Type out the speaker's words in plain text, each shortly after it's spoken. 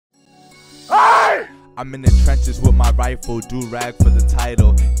I'm in the trenches with my rifle, Durag for the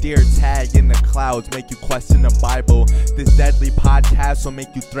title. Deertag in the clouds, make you question the Bible. This deadly podcast will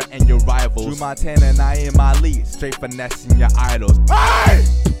make you threaten your rivals. Drew Montana and I am my lead, straight finessing your idols. Hey!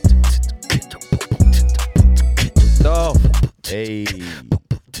 Hey,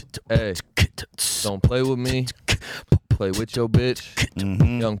 hey, don't play with me. Play with your bitch.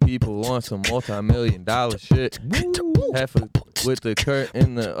 Young people on some multi-million-dollar shit. Half of with the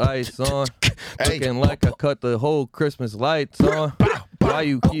curtain, the ice on. Looking like I cut the whole Christmas lights on. Why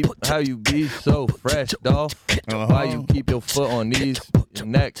you keep, how you be so fresh, dog? Why you keep your foot on these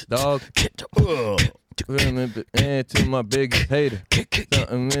necks, dog? And to my biggest hater.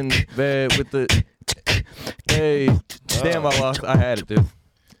 Something in the bed with the... Hey, damn, I lost. I had it, dude.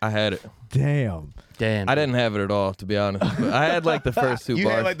 I had it. Damn. I didn't have it at all, to be honest. But I had like the first two bars. You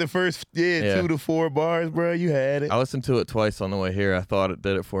had like the first 2 to 4 bars, bro. You had it. I listened to it twice on the way here. I thought it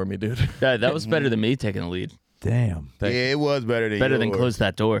did it for me, dude. That was better than me taking the lead. Damn. It was better than close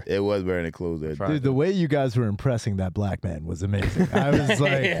that door. It was better than close that door. Dude, the way you guys were impressing that black man was amazing. I was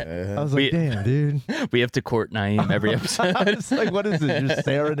like, damn, dude. We have to court Naeem every episode. I was like, what is it? You're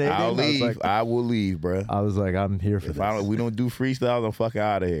serenading? I'll leave. I will leave, bro. I was like, I'm here for this. We don't do freestyles, I'm fucking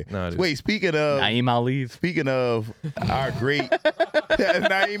out of here. No, wait, speaking of Naeem, I'll leave. Speaking of our great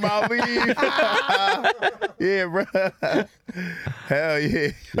Naeem, I'll leave. Yeah, bro. Hell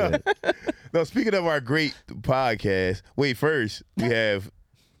yeah. No, speaking of our great podcast, wait, first, we have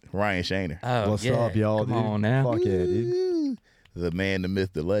Ryan Shaner. Oh, What's up, y'all, Come dude? on now. Fuck yeah, dude. The man, the myth,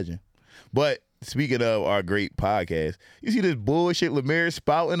 the legend. But speaking of our great podcast, you see this bullshit Lemire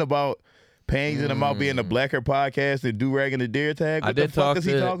spouting about Pangs and about being the blacker podcast than Durag and the Deertag? What the fuck is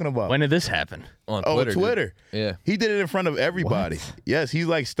he talking about? When did this happen? On Twitter. Twitter. Yeah. He did it in front of everybody. What? Yes, he's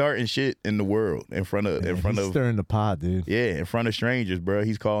like starting shit in the world in front of He's stirring the pot, dude. Yeah, in front of strangers, bro.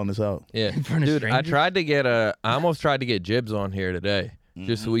 He's calling us out. Yeah. front of Dude, I strangers? almost tried to get Jibs on here today.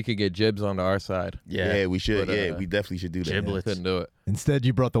 Just so we could get Jibs onto our side. Yeah, we should. But, we definitely should do that. Giblets. Couldn't do it. Instead,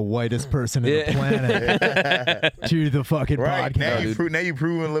 you brought the whitest person in the planet to the fucking Right. podcast. Now you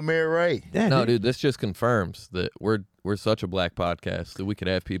proving Lemire right. Yeah, No, dude, this just confirms that we're such a black podcast that we could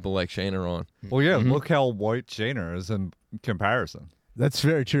have people like Shaner on. Well, yeah, look how white Shaner is in comparison. That's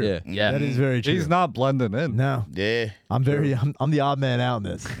very true. Yeah. Yeah. That is very true. He's not blending in. No. Yeah. I'm the odd man out in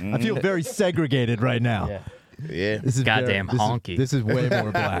this. I feel very segregated right now. Yeah. This is Goddamn honky. This is way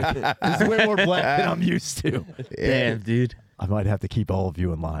more black. This is way more black than I'm used to. Damn, dude. I might have to keep all of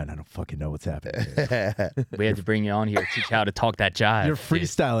you in line. I don't fucking know what's happening here. We had to bring you on here, teach you how to talk that jive. Your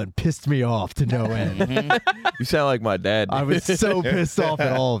freestyling pissed me off to no end. You sound like my dad. I was so pissed off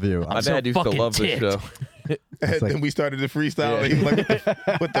at all of you. My dad used to fucking love this ticked. show. And then we started the freestyle. And he was like,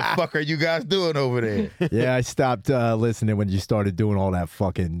 what the fuck are you guys doing over there? Yeah, I stopped listening when you started doing all that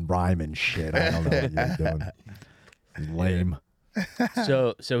fucking rhyme and shit. I don't know what you were doing. Lame.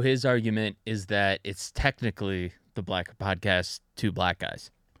 So his argument is that it's technically the black podcast, two black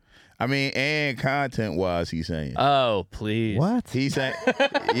guys. I mean, and content-wise, he's saying. Oh, please. What? He's saying,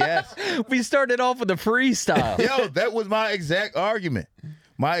 yes. We started off with a freestyle. Yo, that was my exact argument.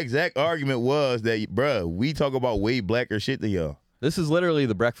 My exact argument was that, bruh, we talk about way blacker shit than y'all. This is literally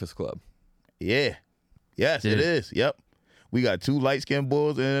the Breakfast Club. Yeah. Yes, Dude. it is. Yep. We got 2 light-skinned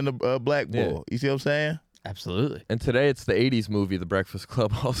bulls and a black bull. Yeah. You see what I'm saying? Absolutely. And today it's the 80s movie, The Breakfast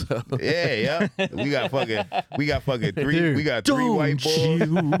Club, also. Yeah. We got fucking 3, Dude, we got 3 white bulls.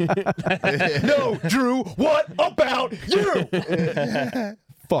 No, Drew, what about you?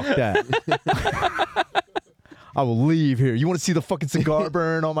 Fuck that. I will leave here. You want to see the fucking cigar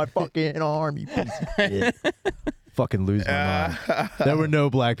burn on my fucking arm, you piece of shit. Fucking lose my mind. There were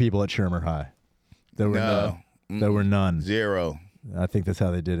no black people at Shermer High. There were none. There were none. 0. I think that's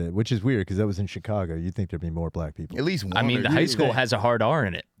how they did it, which is weird because that was in Chicago. You'd think there'd be more black people. At least one. I mean, the high school has a hard R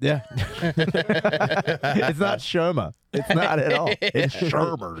in it. Yeah. It's not Sherma. It's not at all. It's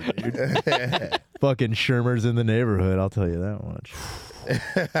Shermer, dude. Fucking Shermer's in the neighborhood, I'll tell you that much.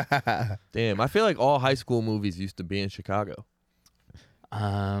 Damn, I feel like all high school movies used to be in Chicago.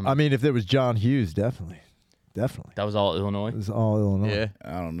 I mean, if there was John Hughes, definitely. Definitely. That was all Illinois. It was all Illinois. Yeah.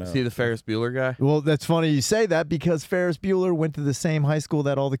 I don't know. See the Ferris Bueller guy? Well, that's funny you say that because Ferris Bueller went to the same high school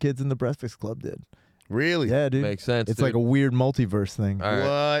that all the kids in the Breakfast Club did. Really? Yeah, dude. Makes sense. It's dude. like a weird multiverse thing. All right.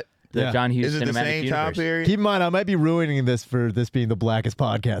 What? The Yeah. John Hughes Is it the Cinematic same Universe. time period? Keep in mind, I might be ruining this for this being the blackest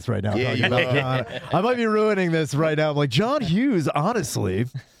podcast right now. Yeah, talking you about John. I might be ruining this right now. I'm like, John Hughes, honestly,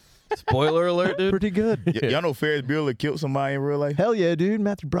 Spoiler alert, dude. pretty good. Y'all know Ferris Bueller killed somebody in real life? Hell yeah, dude.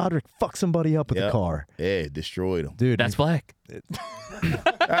 Matthew Broderick fucked somebody up with a Yep. car. Yeah, destroyed him. Dude. That's black.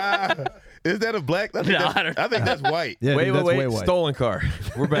 Is that a black? I think, No, I think that's white. Yeah, wait, dude, that's wait, way white. stolen car.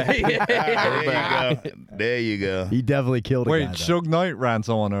 We're back. There you go. There you go. He definitely killed a guy. Wait, though. Suge Knight ran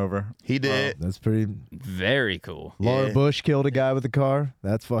someone over. He did. That's pretty. Very cool. Laura Yeah. Bush killed a guy with a car.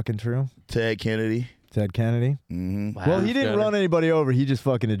 That's fucking true. Ted Kennedy. Ted Kennedy. Mm-hmm. Wow. Well, he didn't Gunner. run anybody over. He just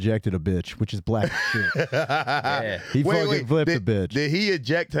fucking ejected a bitch, which is black as shit. Yeah. He fucking flipped a did, bitch. Did he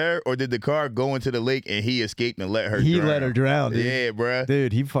eject her, or did the car go into the lake and he escaped and let her? He drown? let her drown, dude. Yeah, bruh.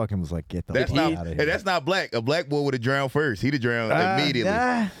 Dude, he fucking was like, get the That's fuck not. out of Hey, here. that's not black. A black boy would have drowned first. He'd have drowned immediately.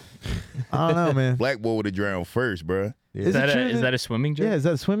 I don't know, man. Black boy would have drowned first, bruh. Is that it true is that a swimming joke? Yeah, is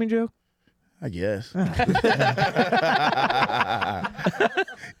that a swimming joke? I guess.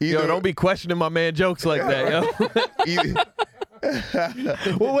 Yo, don't be questioning my man jokes like that, yo.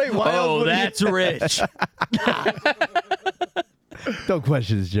 Well, wait, why else Oh, would he- that's rich. Don't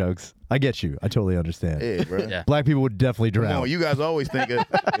question his jokes. I get you. I totally understand. Yeah, bro. Yeah. Black people would definitely Come drown. on, you guys always think of.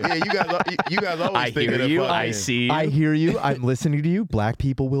 Yeah, you guys always I think hear of the you. fucking- I see you. I hear you. I'm listening to you. Black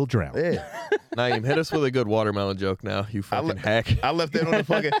people will drown. Yeah. Naeem, hit us with a good watermelon joke now, you fucking hack. I left that on the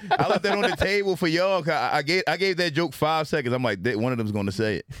fucking. I left that on the table for y'all. 'Cause I gave that joke 5 seconds. I'm like, one of them's going to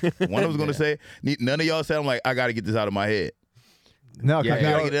say it. One of them's going to say it. None of y'all said. I'm like, I got to get this out of my head. No, Yeah, I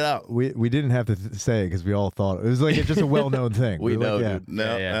gotta get it out. We didn't have to say it because we all thought it was like it's just a well-known thing. We We're know, like, dude.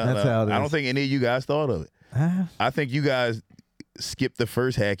 No, Yeah. no, That's no. how it I don't is. think any of you guys thought of it. Huh? I think you guys skipped the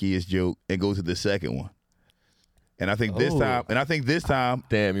first hackiest joke and go to the second one. And I think this time,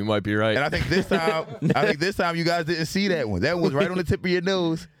 Damn, you might be right. and I think this time you guys didn't see that one. That one was right on the tip of your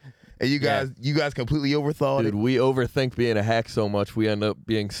nose. And you guys completely overthought Dude, it. we overthink being a hack so much, we end up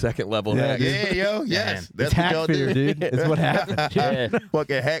being second level Yeah, hacks. Yeah, yo, yes. It's That's what hack y'all fear, did. dude. It's what happened. Yeah.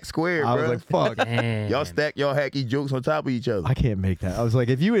 Fucking hack square, I bro. was like, fuck. Damn. Y'all stack y'all hacky jokes on top of each other. I can't make that. I was like,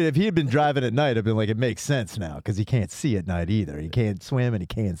 if he had been driving at night, I'd been like, it makes sense now because he can't see at night either. He can't swim and he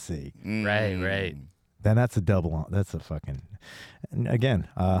can't see. Right, right. Then that's a double. That's a fucking. And again,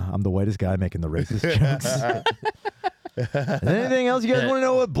 I'm the whitest guy making the racist jokes. Is there anything else you guys want to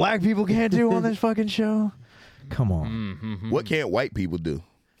know what black people can't do on this fucking show? Come on, What can't white people do?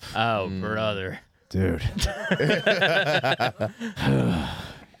 Oh, brother. dude.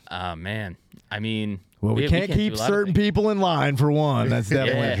 Oh, man. I mean, Well, we can't do keep a lot of certain things. people in line for one. That's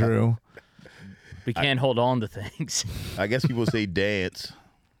definitely Yeah. true. We can't hold on to things. I guess people say dance.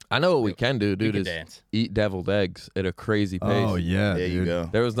 I know what we can do, dude, can is dance. eat deviled eggs at a crazy pace. Oh yeah, There dude. you go.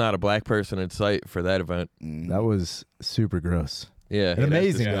 There was not a black person in sight for that event. That was super gross. Yeah. And that's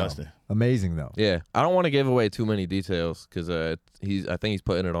amazing though. disgusting. Amazing though. Yeah. I don't want to give away too many details because I think he's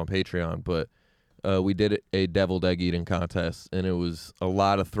putting it on Patreon, but we did a deviled egg eating contest, and it was a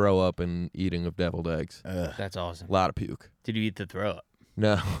lot of throw up and eating of deviled eggs. That's awesome. A lot of puke. Did you eat the throw up?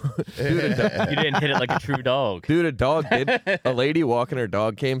 No. You didn't hit it like a true dog. Dude, a dog did. A lady walking her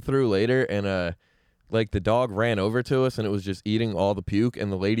dog came through later, and like the dog ran over to us, and it was just eating all the puke, and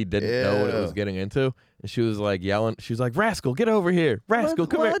the lady didn't know what it was Ew. getting into, and she was like yelling. She was like, "Rascal, get over here! Rascal,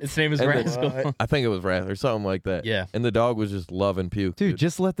 come here!" Its name is And the- Rascal. I think it was Rascal or something like that. Yeah. And the dog was just loving puke, Dude,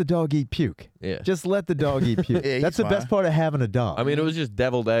 just let the dog eat puke. yeah. Just let the dog eat puke. Yeah, he's That's the best fine. part of having a dog. I mean, it was just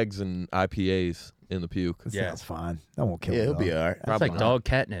deviled eggs and IPAs in the puke. That Yeah. sounds fine. That won't kill Yeah, the he'll dog. be all right. It's Probably like not. dog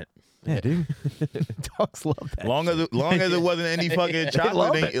catnip. Yeah, dude. Dogs love that. Long as it wasn't any fucking love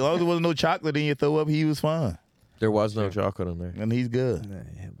chocolate, it. as long as there wasn't no chocolate in your throw up, he was fine, There was no chocolate in there. and he's good.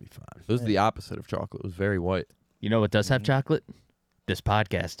 Yeah, he'll be fine. It was the opposite of chocolate. It was very white. You know what does have chocolate? This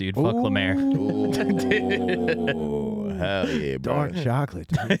podcast, dude. Fuck Lemaire. Oh, hell yeah, bro. Dark chocolate.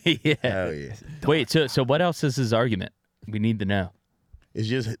 Dude. Yeah. Hell yeah. Wait, so what else is his argument? We need to know. It's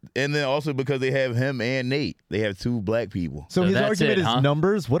just, and then also because they have him and Nate, they have two black people. So his that's argument it, is huh?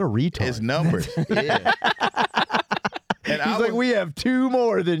 numbers. What a retard. It's numbers. Yeah. And He's like, we have two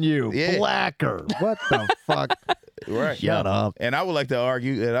more than you. Yeah. Blacker. What the fuck? right. Shut up. And I would like to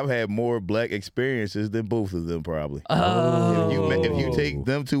argue that I've had more black experiences than both of them, probably. Oh. If you take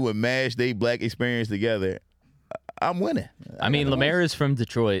them two and mash they black experience together, I'm winning. I mean, Lemaire is from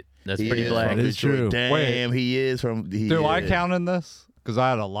Detroit. That's He pretty is black. from That is Detroit. true. Damn, Wait. he is from. Do I is. count in this? Because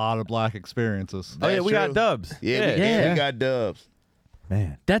I had a lot of black experiences. Oh yeah, That's we true. got dubs. Yeah, Yeah. we got dubs.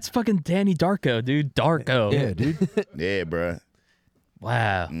 Man. That's fucking Danny Darko, dude. Darko. Yeah, dude. Yeah, bro.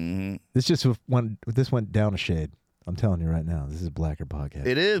 Wow. Hmm. This went down a shade. I'm telling you right now. This is a blacker podcast.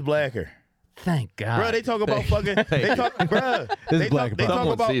 It is blacker. Thank God. Bro, they talk about fucking. They talk, bro. This They is black talk, they about- talk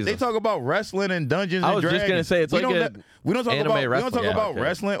Someone about. sees They us. talk about wrestling and Dungeons I and was Dragons. just gonna say, it's we like don't a we don't talk anime about. We don't wrestling talk about podcast.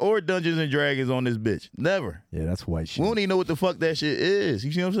 wrestling or Dungeons and Dragons on this bitch. Never. Yeah, that's white We shit. don't even know what the fuck that shit is.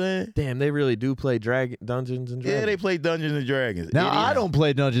 You see what I'm saying? Damn, they really do play Dungeons and Dragons. Yeah, they play Dungeons and Dragons. Now, Idiots. I don't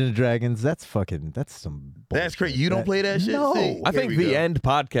play Dungeons and Dragons. That's some bullshit. That's crazy. You don't play that shit? No. See, I here think we the go. End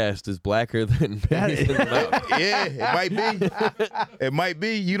podcast is blacker than Pennies in the Mouth. Yeah, it might be. It might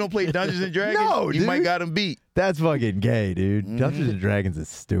be. You don't play Dungeons and Dragons? No, You might dude. got him beat. That's fucking gay, dude. Mm-hmm. Dungeons and Dragons is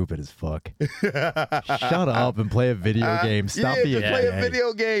stupid as fuck. Shut up and play a video game. Stop yeah, being just play gay. a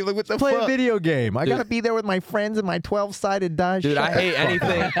video game. Like, what the Play fuck? a video game. I Dude. gotta be there with my friends and my 12-sided die. Dude, Shut I the hate fuck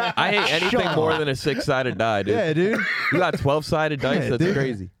anything. up. I hate anything Shut more up. than a 6-sided die, dude. Yeah, dude. You got 12-sided dice. Yeah, That's dude.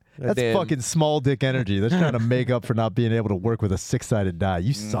 crazy. That's Damn. fucking small dick energy. That's trying to make up for not being able to work with a 6-sided die.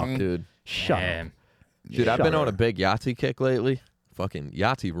 You suck. dude. Shut up. Damn. Dude, I've Shut been up. on a big Yahtzee kick lately. Fucking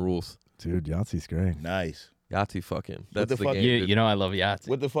Yahtzee rules. Dude, Yahtzee's great. Nice. Yahtzee fucking. That's the the fuck- game. You, dude. you know I love Yahtzee.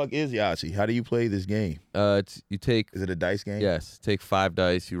 What the fuck is Yahtzee? How do you play this game? It's, you take Is it a dice game? yes, take 5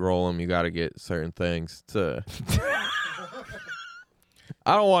 dice. You roll them. You got to get certain things to.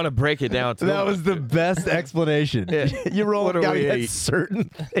 I don't want to break it down too That much. was the best explanation. Yeah. You roll What it do gotta we get eat? certain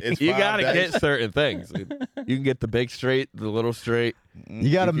things. It's You 5 got to dice. get certain things. Dude. You can get the big straight, the little straight.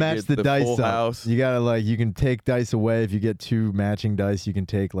 You gotta can match get the the dice full up. house. You gotta you can take dice away. If you get 2 matching dice, you can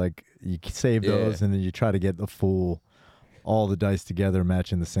take you save Yeah. those, and then you try to get all the dice together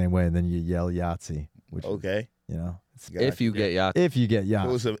matching the same way, and then you yell Yahtzee. Which is, Okay. it's, Gotcha. If you get Yahtzee. if you get So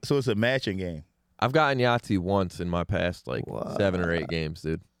Yahtzee. it's a matching game. I've gotten Yahtzee once in my past, like What? 7 or 8 games,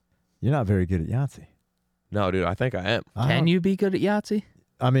 dude. You're not very good at Yahtzee. No, dude, I think I am. Can you be good at Yahtzee?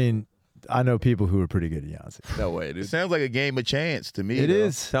 I mean, I know people who are pretty good at Yahtzee. No way, It dude. sounds like a game of chance to me. It though.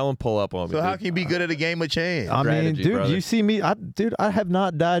 is. Tell him pull up on me. So how dude. can you be good at a game of chance? I mean, Strategy, dude, brother. you see me. I have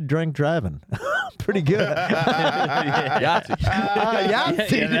not died drunk driving. Pretty good. Yahtzee. Yahtzee,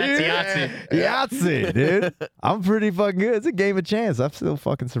 Yeah, that's dude. Yahtzee, dude. I'm pretty fucking good. It's a game of chance. I'm still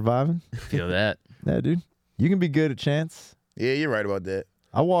fucking surviving. Feel that. Yeah, dude. You can be good at chance. Yeah, you're right about that.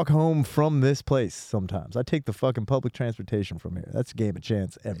 I walk home from this place sometimes. I take the fucking public transportation from here. That's a game of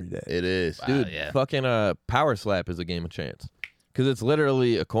chance every day. It is. Dude, yeah. fucking power slap is a game of chance. Because it's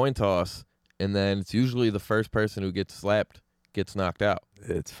literally a coin toss, and then it's usually the first person who gets slapped gets knocked out.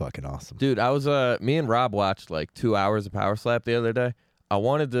 It's fucking awesome. Dude, I was me and Rob watched like 2 hours of power slap the other day. I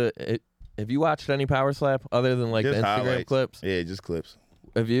wanted to. Have you watched any power slap other than like Just the Instagram highlights. clips? Yeah, just clips.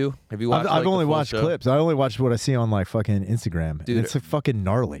 Have you watched? I've like, only the full watched show? clips. I only watched what I see on like fucking Instagram. Dude. And it's fucking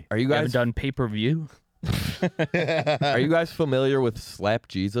gnarly. Are you You haven't guys done pay-per-view? are you guys familiar with Slap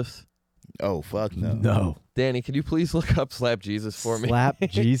Jesus? Oh, fuck no. No. Danny, can you please look up Slap Jesus for me? Slap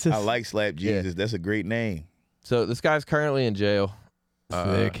Jesus. I like Slap Jesus. That's a great name. So this guy's currently in jail.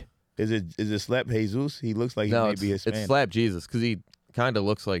 Sick. Is it Slap Jesus? He looks like he No, may it's, be it's Hispanic. Slap Jesus because he kind of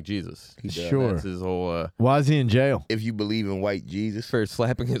looks like Jesus. He does. Sure. That's his whole Why is he in jail? If you believe in white Jesus. for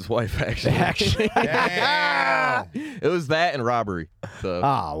slapping his wife. Actually, Damn. it was that and robbery. So,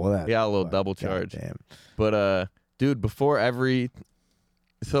 Ah, well, that. yeah, a little double charge. Damn. but dude, before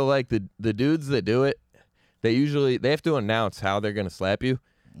so like the dudes that do it, they have to announce how they're gonna slap you.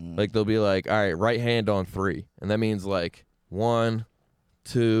 Like they'll be like, all right, right hand on 3, and that means like 1,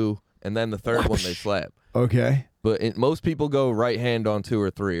 2, and then the third one they slap. Okay. But most people go right hand on 2 or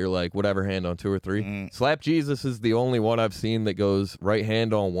 3, or like whatever hand on 2 or 3. Slap Jesus is the only one I've seen that goes right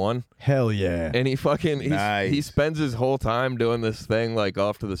hand on 1, Hell yeah. and he fucking Nice. he spends his whole time doing this thing like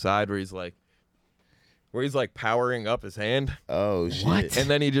off to the side where he's like powering up his hand, Oh, shit. What? and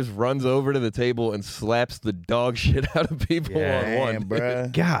then he just runs over to the table and slaps the dog shit out of people on Damn, one.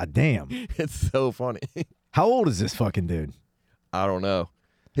 bruh. God damn. It's so funny. How old is this fucking dude? I don't know.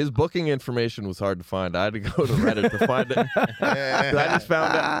 His booking information was hard to find. I had to go to Reddit to find it. I just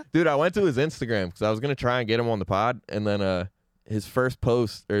found out. Dude, I went to his Instagram because I was going to try and get him on the pod. And then his first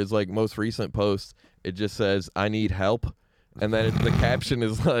post, or his like most recent post, it just says, "I need help." And then the caption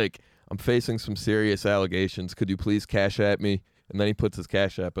is like, "I'm facing some serious allegations. Could you please cash at me?" And then he puts his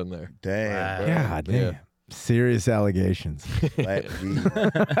cash app in there. Damn, bruh. God damn. Yeah. Serious allegations. Slap Jesus.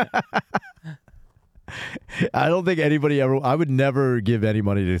 I don't think anybody ever. I would never give any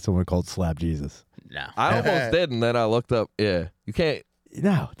money to someone called Slap Jesus. No. I almost did, and then I looked up. Yeah, you can't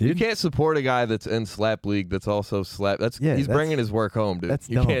Dude. support a guy that's in Slap League that's also Slap. He's that's- bringing his work home, dude. that's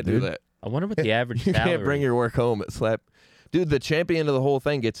You dumb, can't do dude. that. I wonder what the average You salary. can't bring your work home at Slap. Dude, the champion of the whole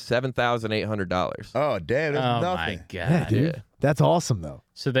thing gets $7,800. Oh, damn. That's Oh nothing. my Yeah, god. dude. Yeah. That's awesome though.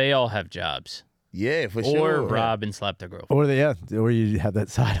 So they all have jobs. Yeah, for Or sure. rob and slap their girlfriend. Or you have that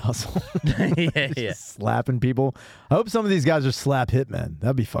side hustle. yeah. Just slapping people. I hope some of these guys are slap hitmen.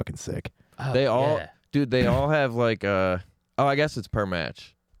 That'd be fucking sick. Oh, They all, yeah. dude, they all have like, I guess it's per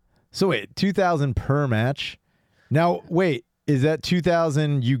match. So wait, 2,000 per match. Now wait, is that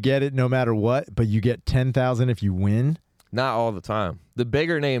 2,000? You get it no matter what, but you get 10,000 if you win. Not all the time. The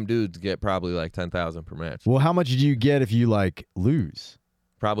bigger name dudes get probably like 10,000 per match. Well, how much do you get if you like lose?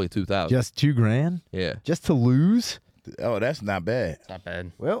 Probably 2,000. Just $2,000? Yeah. Just to lose? Oh, that's not bad. It's not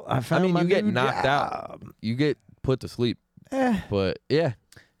bad. Well, I I found mean, my you get new knocked out. job. You get put to sleep. But yeah,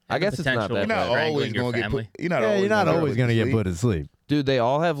 I And the guess it's not potential that You're not bad. Strangling always your gonna get family. put. You're not Yeah, always you're not always going to get sleep. put to sleep. Dude, they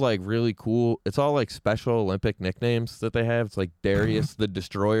all have like really cool. It's all like special Olympic nicknames that they have. It's like Darius the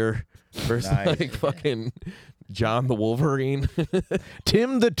Destroyer versus Nice. like fucking John the Wolverine.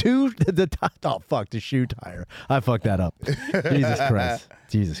 Tim the oh fuck, the shoe tire. I fucked that up. Jesus Christ.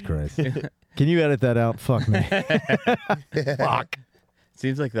 Jesus Christ. Can you edit that out? Fuck me. Fuck.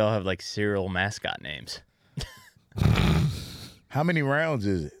 Seems like they'll have like serial mascot names. How many rounds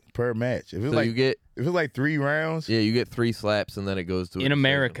is it per match? If it's So like you get if it's like 3 rounds, you get 3 slaps and then it goes to a In decision.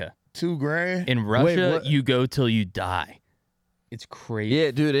 America, $2,000. in Russia, what? you go till you die. It's crazy.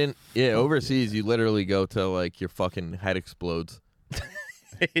 Yeah, dude. Overseas, you literally go till like your fucking head explodes.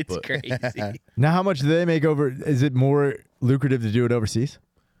 It's But- crazy. Now, how much do they make over? Is it more lucrative to do it overseas?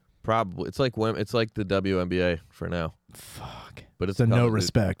 Probably it's like the WNBA for now. Fuck. But it's So no coming, dude.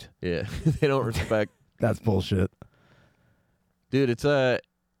 respect. Yeah, they don't respect. That's bullshit. Dude,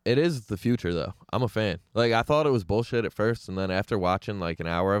 it is the future though. I'm a fan. Like I thought it was bullshit at first, and then after watching like an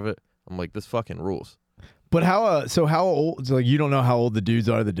hour of it, I'm like, this fucking rules. But how old? So like, you don't know how old the dudes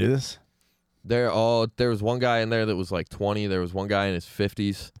are that do this, There was one guy in there that was like 20. There was one guy in his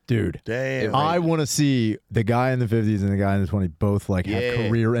 50s. dude. Damn. I want to see the guy in the 50s and the guy in the 20s both like have Yeah.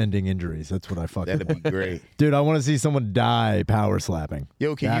 career-ending injuries. That's what I fucking That'd be great. Dude, I want to see someone die power slapping.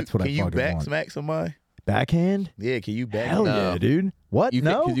 Yo, That's what I can you fucking back want. smack somebody? Backhand? Yeah, can you back? Hell No. yeah, dude. What? You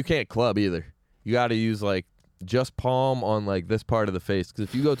No. because you can't club either. You got to use like just palm on like this part of the face. Because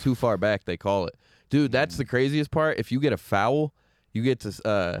if you go too far back, they call it. Dude, that's the craziest part. If you get a foul, you get to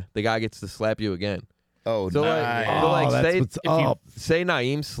the guy gets to slap you again. Oh, So nice. like, so, like that's say what's if you- up. say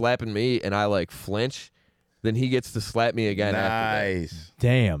Naeem's slapping me and I like flinch, then he gets to slap me again after that. Nice.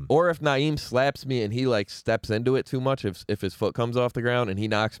 Damn. Or if Naeem slaps me and he like steps into it too much, if his foot comes off the ground and he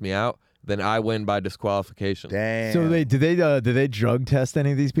knocks me out, then I win by disqualification. Damn. So did they drug test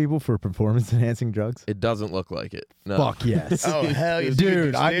any of these people for performance enhancing drugs? It doesn't look like it. No. Fuck yes. Oh hell yeah,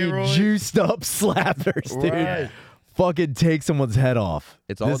 Dude, I need steroids? juiced up slappers, dude. Right. Fucking take someone's head off.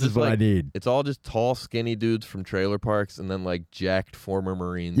 It's all this just is what like, I need. It's all just tall, skinny dudes from trailer parks and then like jacked former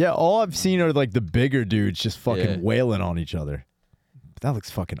Marines. Yeah, all I've seen are like the bigger dudes just fucking Yeah. wailing on each other. But that looks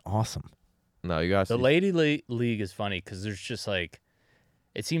fucking awesome. No, you guys. The lady league is funny because there's just like,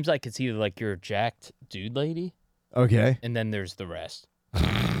 it seems like it's either like you're a jacked dude lady, Okay. and then there's the rest.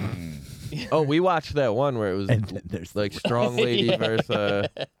 Oh, we watched that one where it was And then there's like strong lady Yeah. versus.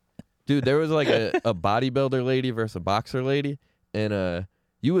 Dude, there was like a bodybuilder lady versus a boxer lady, and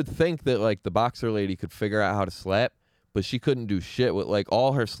you would think that like the boxer lady could figure out how to slap, but she couldn't do shit. With like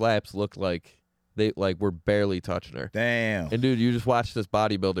all her slaps looked like they like were barely touching her. Damn. And dude, you just watch this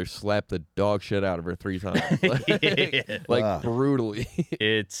bodybuilder slap the dog shit out of her 3 times, like Wow. brutally.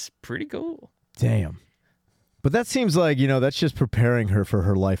 It's pretty cool. damn. But that seems like, that's just preparing her for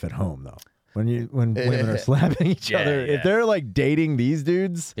her life at home though. When women are slapping each Yeah, other, yeah. if they're like dating these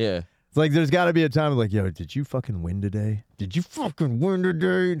dudes, Yeah. it's like there's got to be a time like, yo, did you fucking win today? Did you fucking win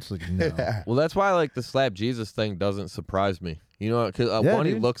today? It's like, no. Well, that's why like the slap Jesus thing doesn't surprise me. You know, because Yeah, one,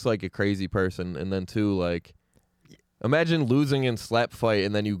 he dude. looks like a crazy person, and then 2, like, imagine losing in slap fight,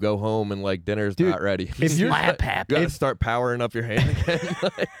 and then you go home and like dinner's Dude, not ready. if you're- Slap you happy. gotta start powering up your hand again.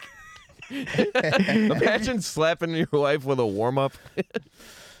 Like, imagine slapping your wife with a warm up.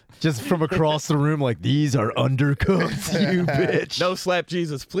 Just from across the room, like, these are undercooked, you bitch. No slap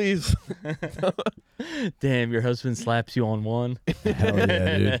Jesus, please. Damn, your husband slaps you on one. Hell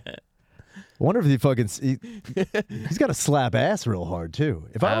yeah, dude. I wonder if he's got to slap ass real hard too.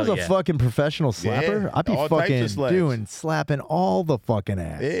 If I Oh, was a yeah. fucking professional slapper, Yeah, I'd be all types of fucking slaps. slapping all the fucking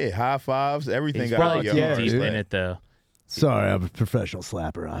ass. Yeah, high fives, everything He's got probably to too be yeah, hard. deep dude. in it though. Sorry, I'm a professional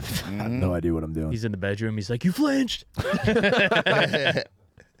slapper. I have no idea what I'm doing. He's in the bedroom. He's like, "You flinched."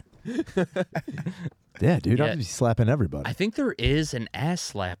 Yeah, dude, Yeah. I'd be slapping everybody. I think there is an ass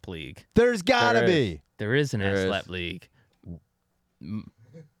slap league. There's gotta There is. be. There is an There ass is. slap league.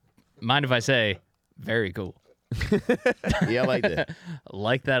 Mind if I say, very cool. Yeah, I like that.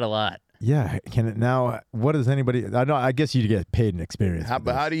 Like that a lot. Yeah, can it now? What does anybody? I know. I guess you get paid in experience. with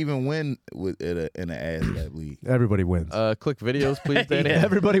But this. how do you even win in an ass slap league? Everybody wins. Click videos, please, Danny. Yeah.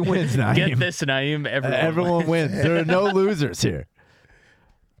 Everybody wins, Naeem. Get this, Naeem. Everyone wins. There are no losers here.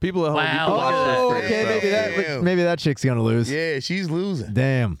 People at home, Wow. you can watch Oh, this for okay. yourself. Damn. Maybe that chick's gonna lose. Yeah, she's losing.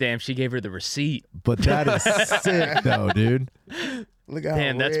 Damn. Damn, she gave her the receipt. But that is sick, though, dude. Look how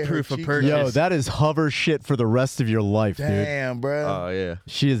Damn, that's red her proof of cheeks purchase. are. Yo, that is hover shit for the rest of your life, dude. Damn, bro. Oh yeah.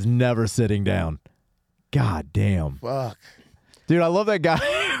 She is never sitting down. God damn. Fuck. Dude, I love that guy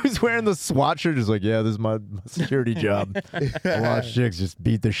who's wearing the SWAT shirt. Just like, yeah, this is my security job. I watch chicks just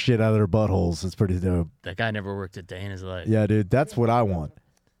beat the shit out of their buttholes. It's pretty dope. That guy never worked a day in his life. Yeah, dude, that's what I want.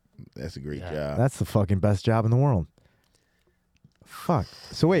 That's a great job. That's the fucking best job in the world. Fuck.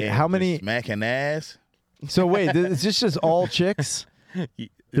 So wait, Yeah, how just many? smacking ass? So wait, is this just all chicks?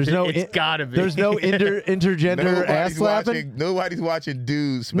 There's no. It's gotta be. There's no intergender ass slapping. Nobody's watching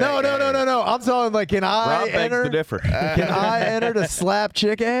dudes. No. smack ass. I'm talking like, can I Rob begs enter? to differ. Can I enter to slap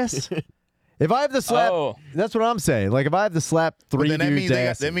chick ass? If I have to slap, that's what I'm saying. Like if I have to slap But three then that dudes' means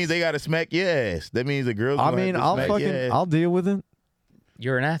asses, that means they got to smack your ass. That means the girls. I mean, I'll deal with it.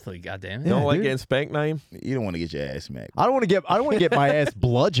 You're an athlete, goddammit. Yeah, Don't like dude. getting spanked, Naeem? You don't want to get your ass smacked. I don't want to get my ass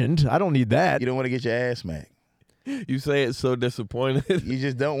bludgeoned. I don't need that. You don't want to get your ass smacked. You say it so disappointed. You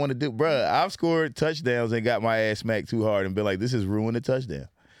just don't want to do, bruh. I've scored touchdowns and got my ass smacked too hard and been like, "This has ruined the touchdown."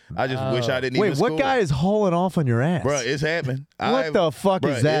 I just wish I didn't. Wait, even what score. guy is hauling off on your ass? Bruh, it's happened. What the fuck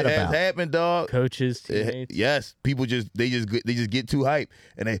is that it about? has happened, dog. Coaches, teammates. Yes, people just get too hype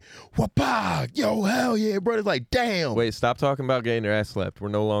and they whoopah, yo, hell yeah, bro. It's like, damn. Wait, stop talking about getting your ass slapped. We're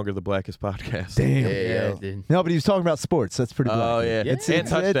no longer the blackest podcast. Damn. Yeah, dude. No, but he was talking about sports. That's pretty. Oh, black. yeah. It's, And it's,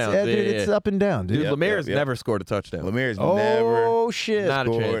 touchdowns. It's, Yeah, dude, yeah, it's yeah. up and down, dude. Dude, Yep, Lemaire's yep. never scored a touchdown. Lemaire's never Oh shit! Not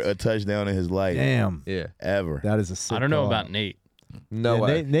a scored chance. a touchdown in his life. Damn. Yeah. Ever. That is a sick I don't know call. about Nate. No Yeah,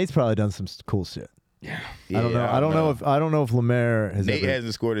 way. Nate's probably done some cool shit. Yeah, I don't know. I don't know if Lemaire has Nate ever.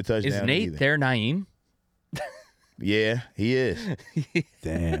 hasn't scored a touchdown. Is Nate either. there, Naeem? Yeah, he is.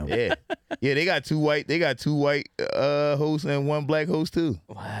 Damn. Yeah, yeah. They got two white hosts and one black host too.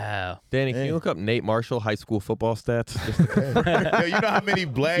 Wow. Danny, can you look up Nate Marshall high school football stats? Just Yo, you know how many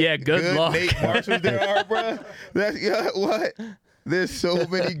black Yeah, good luck. Nate Marshalls there are, bro? That's what. There's so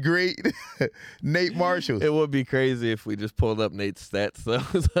many great Nate Marshalls. it would be crazy if we just pulled up Nate's stats, though.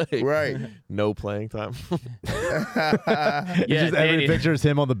 It's like, Right. no playing time. It's Yeah, just every Danny. picture is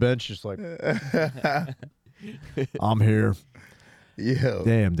him on the bench, just like, I'm here. Yo.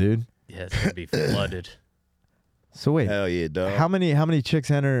 Damn, dude. Yeah, it's gonna be flooded. So wait, Hell yeah, dog. how many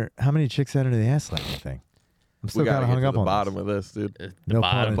chicks enter? How many chicks enter the ass slapping thing? I'm we still gotta kind of get hung to up the on bottom this. of this, dude. The No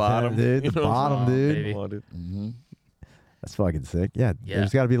bottom. pun intended, dude. You The know what I'm bottom, saying? dude. Baby. Come on, dude. Mm-hmm. That's fucking sick. Yeah, Yeah.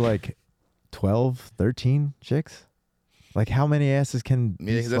 there's got to be like 12, 13 chicks. Like how many asses can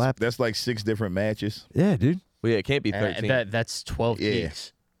be Yeah, slapped? that's like 6 different matches. Yeah, dude. Well, yeah, it can't be 13. That's 12 Yeah.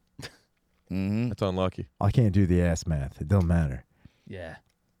 cheeks. Mm-hmm. That's unlucky. I can't do the ass math. It don't matter. Yeah.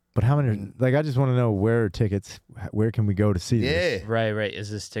 But how many? Like, I just want to know where are tickets. Where can we go to see this? Yeah. Right. Is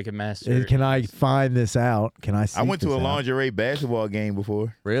this Ticketmaster? And can I find this out? Can I? I went to a seek this out? lingerie basketball game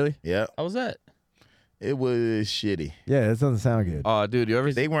before. Really? Yeah. How was that? It was shitty. Yeah, that doesn't sound good. Oh, dude, you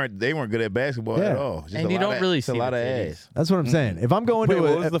ever They weren't good at basketball Yeah. at all. Just And a you lot don't of- really it's a see lot the of titties. ass. That's what I'm saying. If I'm going Wait, to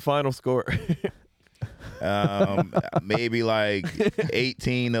what a, was the final score? Maybe like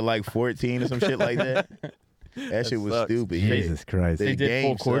 18 to like 14 or some shit like that. That shit was sucks. stupid. Jesus Christ. The They did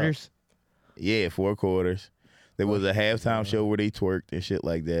game full quarters? Yeah, 4 quarters. There was a halftime show where they twerked and shit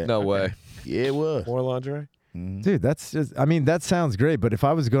like that. No way. Yeah, it was. More lingerie? Mhm. Dude, that's just, I mean, that sounds great, but if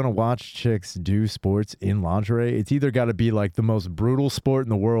I was going to watch chicks do sports in lingerie, it's either got to be like the most brutal sport in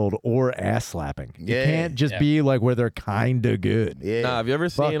the world or ass slapping. It Yeah. can't just Yeah. be like where they're kind of good. Yeah, Nah, have you ever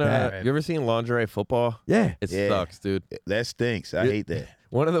Fuck seen that. you ever seen lingerie football? Yeah. It Yeah. sucks, dude. that stinks. I Yeah. hate that.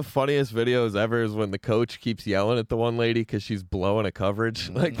 One of the funniest videos ever is when the coach keeps yelling at the one lady because she's blowing a coverage.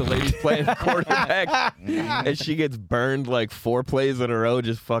 Like the lady's playing quarterback and she gets burned like 4 plays in a row,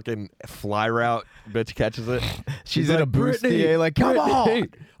 just fucking fly route. Bitch catches it. She's like, in a "Brittany, bustier, like, come Brittany, on.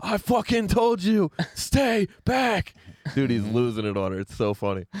 I fucking told you, stay back. Dude, he's losing it on her. It's so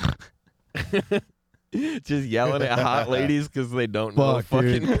funny. Just yelling at hot ladies because they don't know Fuck,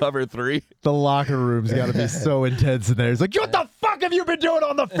 fucking dude. cover 3. The locker room's got to be so intense in there. It's like, what the fuck have you been doing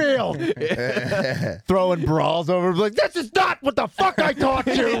on the field? Throwing bras over. Like, this is not what the fuck I taught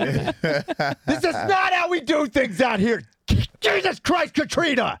you. This is not how we do things out here. Jesus Christ,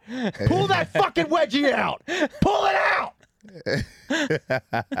 Katrina. Pull that fucking wedgie out. Pull it out.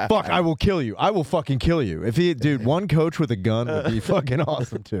 Fuck, I will kill you. I will fucking kill you. If he, dude, one coach with a gun would be fucking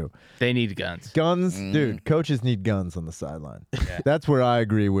awesome too. They need guns. Guns, dude, coaches need guns on the sideline. That's where I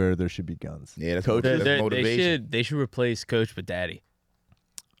agree where there should be guns. Yeah, that's, Coaches, that's They motivation. they should replace coach with daddy.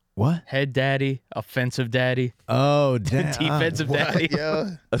 What? Head daddy, offensive daddy, Oh, damn. defensive daddy, Yo,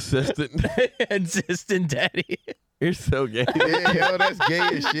 Assistant. assistant daddy. You're so gay. yeah, yo, that's gay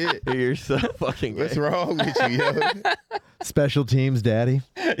as shit. You're so fucking gay. What's wrong with you, yo? Special teams daddy.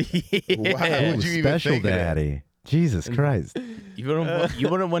 Why Yeah. would Ooh, you even special think of that? daddy. Jesus Christ. You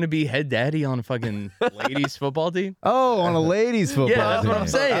wouldn't want to be head daddy on a fucking ladies football team? Oh, on a ladies football Yeah, that's team. what I'm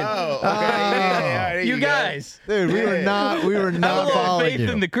saying. Oh, okay. Yeah, there You go. guys, Dude, we were not have a little following faith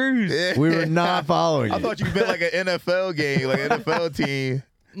you. in the cruise. Yeah. We were not following I you. thought you meant like an NFL game, like an NFL team.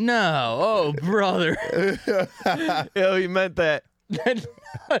 No, oh brother. Yo, he meant that.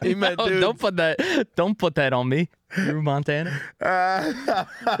 He meant, No, dude. Don't put that on me, Drew Montana.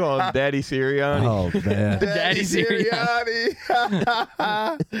 Call him Daddy Sirianni. Oh, man. Daddy Sirianni.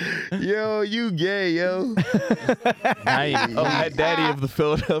 Yo, you gay, yo. Oh, that daddy of the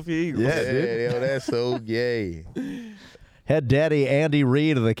Philadelphia Eagles. Yeah, dude. Yo, that's so gay. Head daddy Andy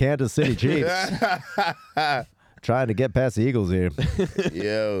Reid of the Kansas City Chiefs. Trying to get past the Eagles here.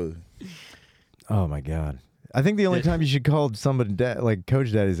 Yo. Oh, my God. I think the only time you should call somebody like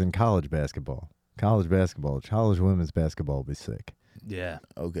coach daddies in college basketball. College women's basketball would be sick. Yeah.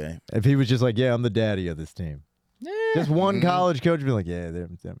 Okay. If he was just like, yeah, I'm the daddy of this team. Just one college coach would be like, yeah,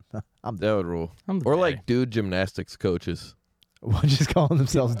 I'm That would rule. I'm the Or daddy. like dude gymnastics coaches. just calling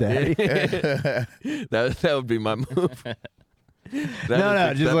themselves daddy. that would be my move.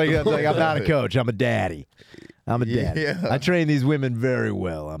 No, just like I'm not a coach. I'm a daddy. I'm a daddy. Yeah. I train these women very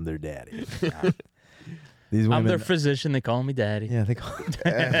well. I'm their daddy. These women. I'm their physician. They call me daddy. Yeah, they call.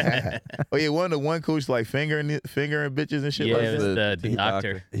 Oh yeah, one coach like fingering bitches and shit Yeah, like it was that. the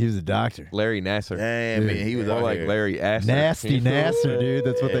doctor. He was a doctor. Larry Nasser. Damn, man, he was More out like here. Larry Asser. Nasty Nasser, dude.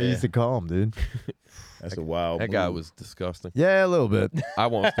 That's what they Yeah. used to call him, dude. That's a wild. That guy move. was disgusting. Yeah, a little bit. I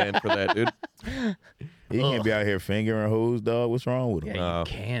won't stand for that, dude. He can't be out here fingering hoes, dog. What's wrong with him? Yeah, Oh. you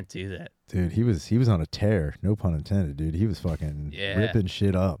can't do that. Dude, he was on a tear. No pun intended, dude. He was fucking Yeah. ripping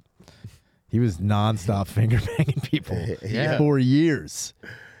shit up. He was nonstop finger banging people Yeah. for years.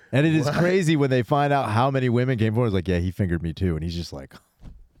 And it is crazy when they find out how many women came forward. It's like, yeah, he fingered me too. And he's just like,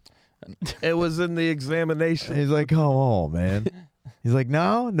 It was in the examination. he's like, come on, man. He's like,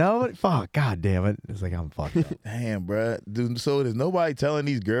 no, fuck, god damn it. It's like, I'm fucked up. Damn, bruh. Dude, so there's nobody telling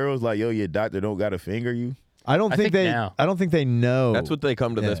these girls like, yo, your doctor don't got to finger you? I don't think now. I don't think they know. That's what they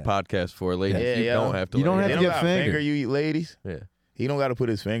come to this Yeah. podcast for, ladies. Yeah, you yeah. don't have to. You don't lay have it to They down. get don't gotta fingered. finger you, ladies. Yeah. He don't got to put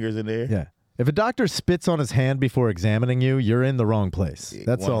his fingers in there. Yeah. If a doctor spits on his hand before examining you, you're in the wrong place.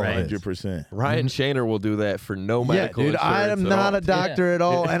 That's all it is. 100%. Ryan Shaner will do that for no Yeah, medical dude, I insurance am at not all. a doctor at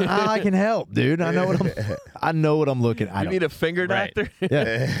all, and I can help, dude. I know what I'm looking. I You don't. need a finger Right. doctor?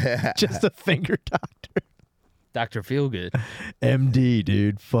 Yeah, just a finger doctor. Dr. Feelgood. MD,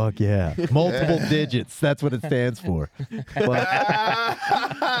 dude. Fuck yeah. Multiple digits. That's what it stands for. But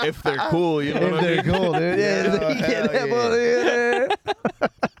If they're cool, you know if what I they're mean? cool, dude. Yeah, Yeah, they get hell that yeah.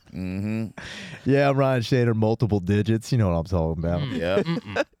 money. Yeah, I'm Ryan Shader, multiple digits. You know what I'm talking about. Yep.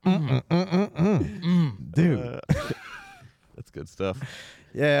 Dude. That's good stuff.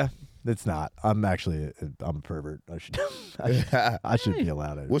 Yeah, it's not. I'm actually, I'm a pervert. I should be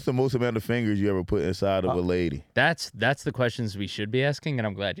allowed it. What's the most amount of fingers you ever put inside of a lady? That's the questions we should be asking, and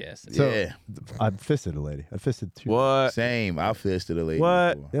I'm glad you asked it. So- Yeah. I fisted a lady. I fisted two. What? Same. I fisted a lady.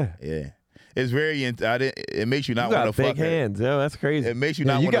 What? before. Yeah. Yeah. It's very. It makes you You not want got to fuck big hands, yo. That's crazy. It makes you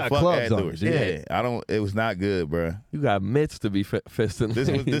Yeah, not you want to got fuck clubs on afterwards. you, dude. Yeah. I don't. It was not good, bro. You got mitts to be fisting.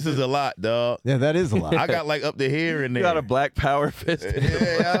 This is a lot, dog. Yeah, that is a lot. I got like up to here and You there. got a black power fist.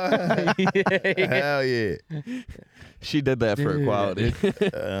 Yeah. Hell yeah. She did that for equality.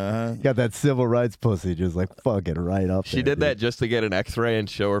 Uh-huh. Got that civil rights pussy just like fucking right up She there, did that just to get an X-ray and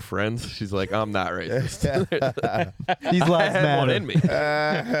show her friends. She's like, I'm not racist. dude. These I lives had one matter. in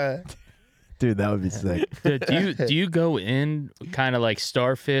me. Dude, that would be sick. Do you go in kind of like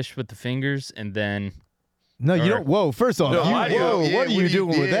starfish with the fingers and then No, you Or- don't. Whoa, first off, No, you, why do you- whoa, Yeah, what are you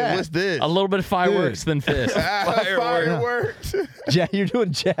doing with that? What's this? a little bit of fireworks then fist? Fireworks. You're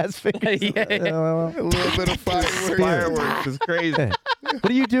doing jazz fingers? Yeah. A little bit of fireworks. Fireworks is crazy. Hey,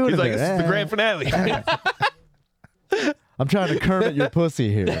 what are you doing? He's like, in this there? is the grand finale. I'm trying to Kermit your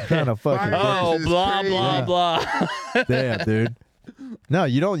pussy here. I'm trying to fucking. Oh, This is blah crazy. blah blah. Damn, dude. No,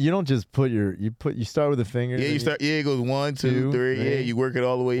 you don't just put you start with the fingers. Yeah, and you start. Yeah, it goes 1, 2, Two, 3. Yeah, three, you work it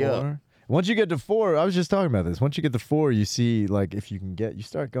all the way up. 4. Once you get to 4, I was just talking about this. Once you get to 4, you see like if you can get, you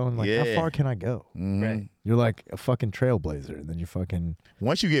start going like, how Yeah. far can I go? Mhm. Right. You're like a fucking trailblazer, and then you fucking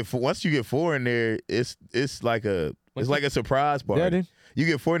Once you get 4 in there, it's like a surprise party. Yeah, dude. You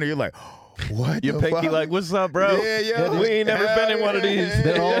get 4 in there, you're like, what? Your the pinky fuck? like, what's up, bro? Yeah, yeah. We ain't never been in one of these.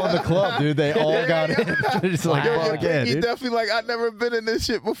 They're all in the club, dude. They all got in. They're just like, Yo, your fuck yeah, pinky dude. definitely like, I've never been in this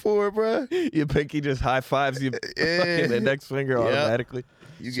shit before, bro. Your pinky just high fives your Yeah. fucking index finger Yeah. automatically.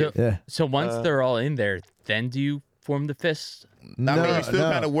 You So, get, Yeah. so once they're all in there, then do you form the fist? I mean, you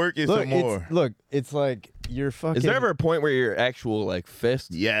still kind of work it Look, some more. It's like you're fucking. Is there ever a point where your actual like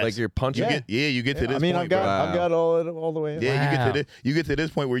fist, Yes. like you're punching? You get to this I mean, point. I've got all the way in. Yeah, you get to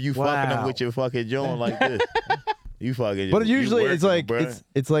this point where you fucking them with your fucking joint like this. You fucking. But usually you it's like working, bruh.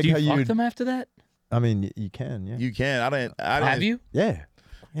 it's like Do you how fuck you. them after that? I mean, you can. Yeah. You can. I didn't. Have you? Yeah.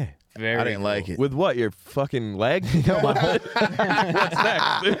 Very I didn't like it. With what? Your fucking leg? No, my whole- What's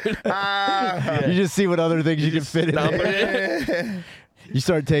next, dude? You just see what other things you can fit in Stomp there. it in. You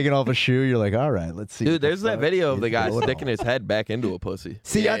start taking off a shoe, you're like, all right, let's see. Dude, what the there's that fuck video of the is guy going sticking on. his head back into a pussy.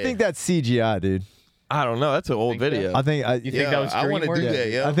 See, I Yeah. think that's CGI, dude. I don't know. That's an old Think so? video. I think You think that was I want to do DreamWorks? that,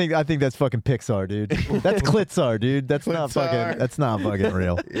 yo. I think that's fucking Pixar, dude. That's Clitzar, dude. That's not Clitzar. fucking. That's not fucking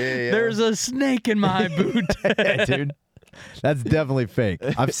real. Yeah. There's a snake in my boot. Yeah, dude. That's definitely fake.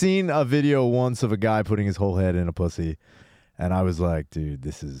 I've seen a video once of a guy putting his whole head in a pussy, and I was like, dude,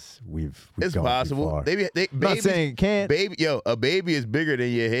 this is we've It's gone too possible. far. They I'm not saying it can't. a baby is bigger than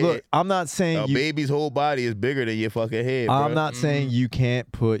your head. Look, I'm not saying A you. baby's whole body is bigger than your fucking head. I'm bruh. not saying you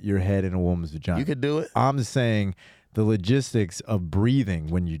can't put your head in a woman's vagina. You could do it. I'm just saying the logistics of breathing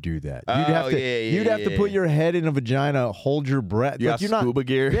when you do that. You'd have to. You'd have to put your head in a vagina, hold your breath. You got you're not. scuba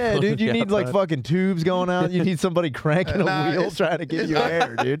gear. Yeah, dude, you Yeah, need like man. fucking tubes going out. You need somebody cranking a Nah, wheel it's- trying to get you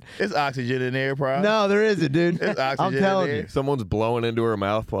air, dude. It's oxygen in there, bro. No, there isn't, dude. It's oxygen I'm in telling there. you. Someone's blowing into her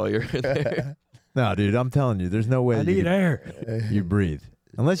mouth while you're in there. No, dude, I'm telling you. There's no way air. you breathe.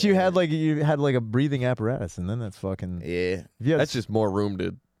 Unless you had like a breathing apparatus, and then that's fucking. Yeah. If you had, That's just more room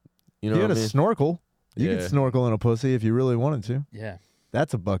to, you know if you what had I a mean? snorkel. You Yeah. could snorkel in a pussy if you really wanted to. Yeah.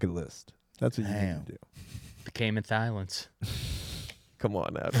 That's a bucket list. That's what you Damn. need to do. The Cayman Islands. Come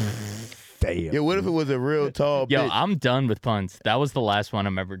on now. Damn. Yeah, what if it was a real tall Yo, bitch? I'm done with puns. That was the last one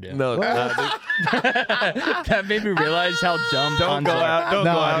I'm ever doing. No, dude, That made me realize how dumb don't puns go are. out. Don't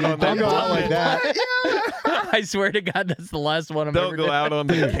No, go out dude, on don't the go out like that. I swear to God, that's the last one I'm Don't ever go doing. out on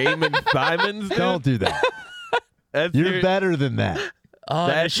the Cayman Diamonds. Dude. Don't do that. That's You're your- better than that. Oh,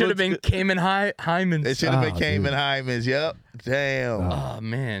 That's that should have what's been Cayman Hymens. It should have been Oh, Cayman dude. Hymens. Yep. Damn. Oh,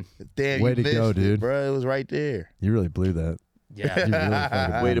 man. Damn. Way you to go, missed it, dude. bro. It was right there. You really blew that. Yeah. You really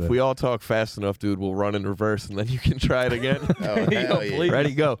fucking Wait, blew if we all talk fast enough, dude, we'll run in reverse and then you can try it again. Oh, hell yeah. please.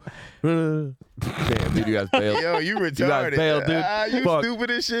 Ready, go. Damn, dude, you guys bailed. Yo, you guys retarded. bailed, dude. You Fuck.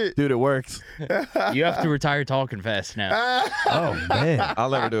 stupid as shit. Dude, it works. You have to retire talking fast now. that. Oh man, I'll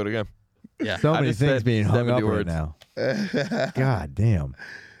never do it again. Yeah. so I many just things said being hung 70 up words. right now. God damn.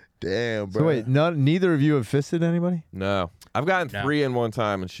 Damn, bro. So wait, neither of you have fisted anybody? No. I've gotten No. 3 in one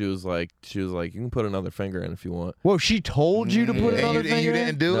time, and she was like, you can put another finger in if you want. Whoa, she told you to put and another you finger in?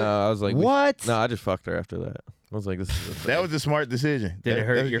 didn't do No, it? I was like, What? No, I just fucked her after that. I was like, this is a thing. That was a smart decision. Did it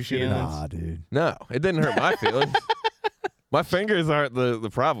hurt That's what your you should've done. Nah, dude. No, it didn't hurt my feelings. My fingers aren't the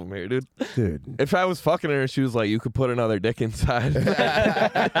problem here, dude. Dude. If I was fucking her and she was like, you could put another dick inside, then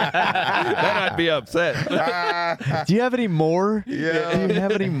I'd be upset. Do you have any more? Yeah. Do you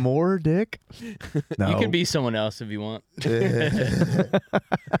have any more, Dick? No. You could be someone else if you want.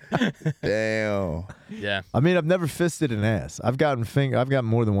 Damn. Yeah. I mean, I've never fisted an ass. I've gotten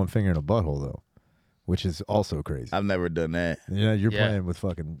more than one finger in a butthole though, which is also crazy. I've never done that. You know, you're Yeah. playing with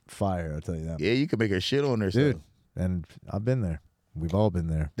fucking fire. I'll tell you that, Yeah, you can make her shit on herself. dude. And I've been there. We've all been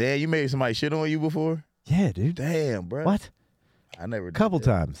there. Damn, you made somebody shit on you before? Yeah, dude. Damn, bro. What? I never did Couple that.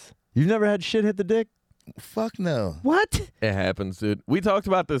 times. You've never had shit hit the dick? Fuck no. What? It happens, dude. We talked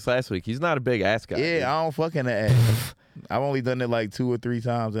about this last week. He's not a big ass guy. dude. Yeah, I don't fucking ass. I've only done it like 2 or 3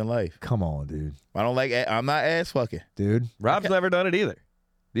 times in life. Come on, dude. I don't like. I'm not ass fucking. Dude. Rob's never done it either.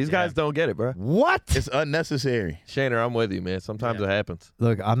 These guys don't get it, bro. What? It's unnecessary. Shaner, I'm with you, man. Sometimes it happens.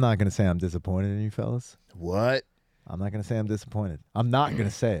 Look, I'm not gonna say I'm disappointed in you fellas. What? I'm not gonna say I'm disappointed. I'm not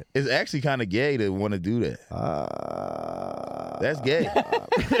gonna say it. It's actually kind of gay to want to do that. That's gay.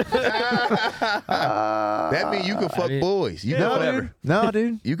 That means you can fuck mean- boys. You No, can fuck, dude. No,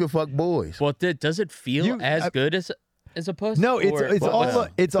 dude. you can fuck boys. Well, does it feel as good as a pussy? No, it's Or- it's what- all what's-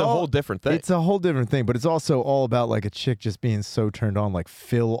 it's It's a all whole different thing. It's a whole different thing, but it's also all about like a chick just being so turned on, like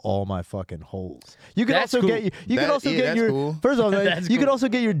fill all my fucking holes. You could That's also cool. get you could That- also yeah, get that's your cool. first of all That's you could cool. also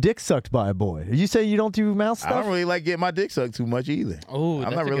get your dick sucked by a boy. You say you don't do mouth I stuff. don't really like getting my dick sucked too much either. Oh, I'm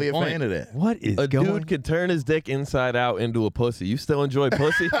that's not a really good a point. fan of that. What is A going? dude could turn his dick inside out into a pussy. You still enjoy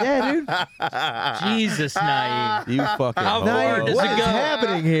pussy? Yeah, dude. Jesus, Naeem. You fucking How homo. far does What it is go?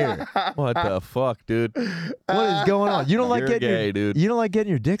 happening here? What the fuck, dude? What is going on? You don't like You're getting gay, your, dude. You don't like getting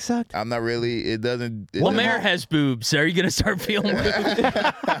your dick sucked? I'm not really. It doesn't. It Well, doesn't- Mare has boobs. Are you gonna start feeling boobs?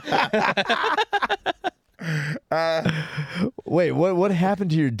 Wait, what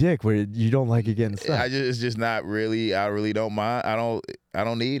happened to your dick where you don't like it getting sucked? It's just not really. I really don't mind. I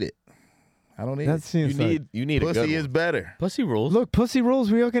don't need it. I don't need That it. seems You need a good Pussy one. is better. Pussy rules. Look, pussy rules.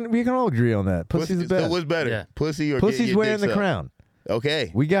 We can all agree on that. Pussy's the best. So what's better? Yeah. Pussy or Pussy's getting your wearing dick the sucked? crown.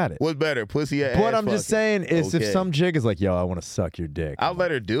 Okay. We got it. What's better? Pussy or What ass I'm just fucking? saying is, if Okay. some chick is like, "Yo, I want to suck your dick," I'll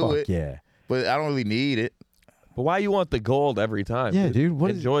let her do fuck it. yeah. But I don't really need it. But why you want the gold every time? Yeah, dude.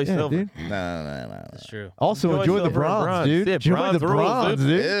 What is Enjoy yeah, silver. dude. Nah. That's true. Also, Enjoy enjoy the silver and bronze, bronze. dude. Yeah, Enjoy bronze the rules, bronze,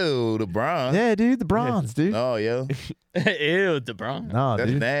 dude. Ew, the bronze. Yeah, dude. The bronze, dude. Oh, yo. Ew, DeBron. Nah, That's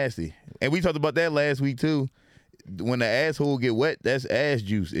dude. nasty. And we talked about that last week, too. When the asshole get wet, that's ass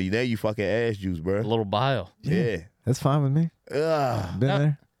juice. And now you fucking ass juice, A bro. little bile. Yeah. That's fine with me. Ugh. Been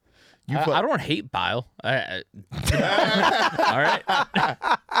there. I don't hate bile. All right.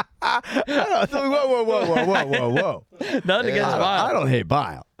 Whoa. Nothing against bile. I don't hate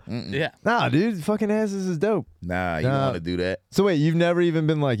bile. Yeah. Nah, dude. Fucking asses is dope. Nah, you Nah. don't want to do that. So wait, you've never even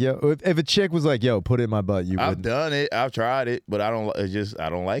been like, "Yo," if a chick was like, "Yo, put it in my butt," you I've wouldn't. done it. I've tried it, but I don't. It's just I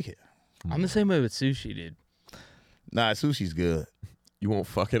don't like it. I'm the same way with sushi, dude. Nah, sushi's good. You won't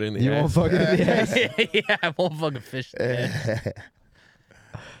fuck it in the You ass. won't fucking in the ass. Yeah, I won't fucking fish.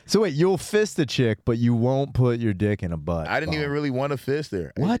 So wait, you'll fist a chick, but you won't put your dick in a butt. I didn't even bone. really want to fist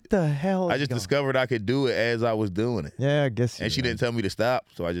her. What the hell? I is just going- discovered I could do it as I was doing it, Yeah, I guess. and she didn't tell me to stop,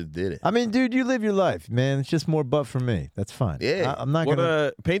 so I just did it. I mean, dude, you live your life, man. It's just more butt for me. That's fine. Yeah. I'm not What,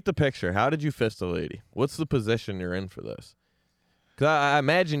 gonna. paint the picture. How did you fist a lady? What's the position you're in for this? Because I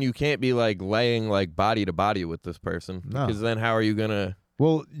imagine you can't be like laying like body to body with this person. No. Because then how are you gonna?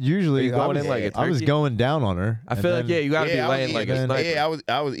 Well, usually Are you going in like a I was turkey? going down on her. I and feel like then- you got to Yeah, be I was laying like a eating- sniper.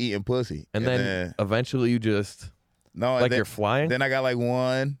 Yeah, I was eating pussy, and then eventually you just no, like then, you're flying. Then I got like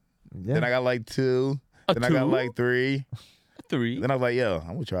one. Yeah. Then I got like two. Then I got like three. 3. Then I was like, yo,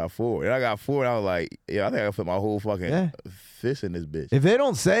 I'm gonna try 4. And I got 4, and I was like, yeah, I think I can put my whole fucking Yeah. fist in this bitch. If they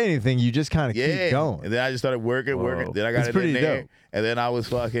don't say anything, you just kind of Yeah. keep going. And then I just started working. Whoa. Then I got It's it pretty in there. dope. And then I was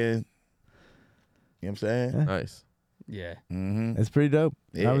fucking, you know what I'm saying? Nice. Yeah. Mm-hmm. It's pretty dope.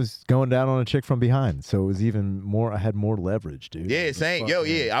 And I Yeah. was going down on a chick from behind, so it was even more. I had more leverage, dude. It Yeah, was same. Yo,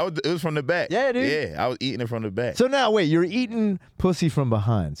 fucking- yeah. It was from the back. Yeah, dude. Yeah, I was eating it from the back. So now, wait, you're eating pussy from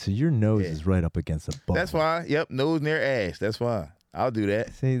behind, so your nose Yeah. is right up against the bone. That's fine. Yep, nose near ass. That's fine. I'll do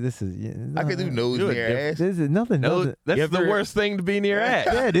that. See, this is. Yeah, I could do nose Do it near different. ass. This is nothing. No, nothing. that's You the ever- worst thing to be near ass.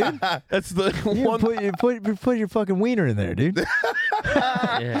 Yeah, dude. That's the You one. put your fucking wiener in there, dude.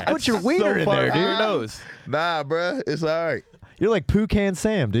 Yeah. Put your wiener in far there, from your dude. nose. Nah, bruh. It's all right. You're like Poocan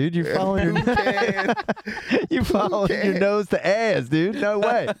Sam, dude. You're following your you following your Poocan. nose to ass, dude. No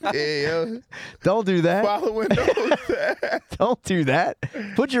way. Yeah, yo. Don't do that. Following nose. Don't do that.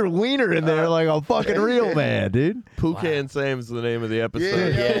 Put your wiener in there like a fucking real man, dude. Poocan Sam's the name of the Yeah, episode. yo,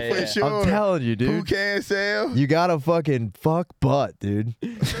 Yeah, for yeah. sure. I'm telling you, dude. Poocan Sam? You gotta fucking fuck butt, dude.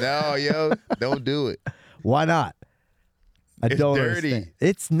 No, yo. Don't do it. Why not? I It's don't dirty. understand.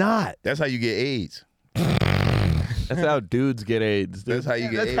 It's not. That's how you get AIDS. That's how dudes get AIDS. Dude. That's how you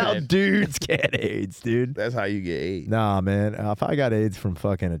get That's AIDS. how dudes get AIDS, dude. That's how you get AIDS. Nah, man. If I got AIDS from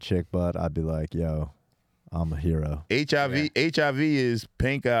fucking a chick butt, I'd be like, yo, I'm a hero. HIV is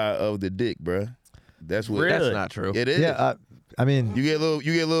pink eye of the dick, bruh. That's what. Really? That's not true. It is. Yeah, I mean, You get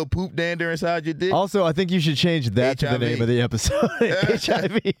a little poop dander inside your dick. also, I think you should change that to the HIV. name of the episode.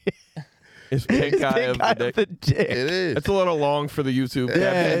 HIV. It's pink eye of Pink eye the of dick. the dick. It is. It's a little long for the YouTube.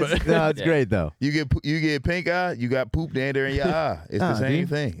 Yeah, caption, it's, but- no, it's Yeah. great though. You get pink eye. You got poop dander in your eye. It's Nah, the same dude.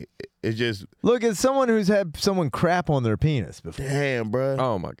 thing. It's just Look, as someone who's had someone crap on their penis before. damn, bruh.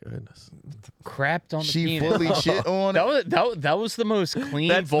 Oh my goodness. Crapped on the She penis. fully shit on it. That was the most clean,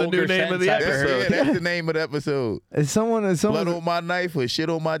 That's the vulgar new name of the sentence I've episode. ever Yeah, heard. that's the name of the episode. As someone, Blood on my knife or shit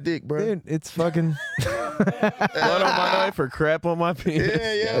on my dick, bruh. dude, it's fucking. Blood on my knife or crap on my penis.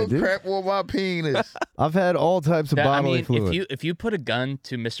 Yeah, yo, Yeah, dude. crap on my penis. I've had all types of I bodily mean, fluid. if you put a gun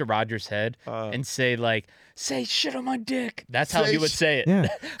to Mr. Rogers' head and say say shit on my dick, that's how Say he would sh- say it. Yeah.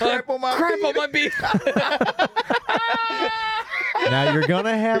 Crap on my crap on penis. my beef. Now you're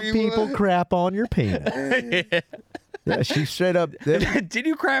gonna have He people would. crap on your penis. Yeah, she straight up. Did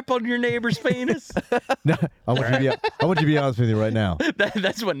you crap on your neighbor's penis? No, I want you to be honest with you right now.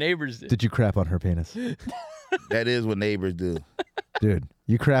 That's what neighbors do. Did you crap on her penis, That is what neighbors do. dude?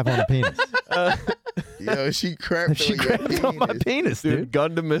 You crap on a penis. Yo, she crapped She on your crapped on my penis. penis, Dude, dude.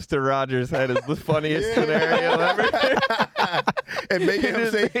 gun to Mr. Rogers' head is the funniest scenario ever. And making him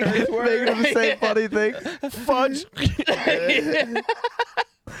say curse words. Making him say funny things. Fudge.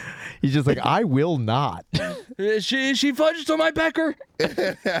 He's just like, I will not. She fudged on my pecker.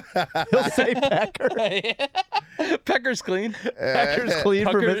 He'll say pecker. Pecker's clean. Pecker's clean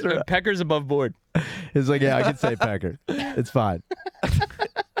for Mr. Pecker's above board. He's like, yeah, I can say pecker. It's fine.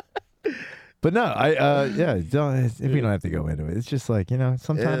 But no, we don't have to go into it. It's just like,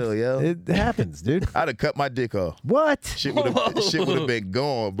 sometimes Hell, yo. it happens, dude. I'd have cut my dick off. What? Shit would have been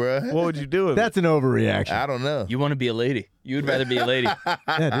gone, bruh. What would you do with That's an overreaction. I don't know. You want to be a lady. You would rather be a lady.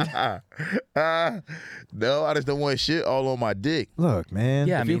 Yeah, dude. No, I just don't want shit all on my dick. Look, man.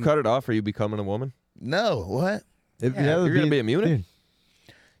 Yeah, it? If you cut it off, are you becoming a woman? No, what? If, You're going to be a eunuch? dude,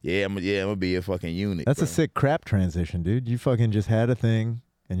 Yeah, I'm gonna be a fucking eunuch. that's bro. a sick crap transition, dude. You fucking just had a thing,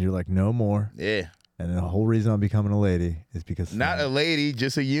 and you're like, no more. Yeah, And the whole reason I'm becoming a lady is because not a lady,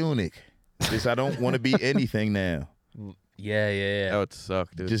 just a eunuch. Just I don't want to be anything now. Yeah. That would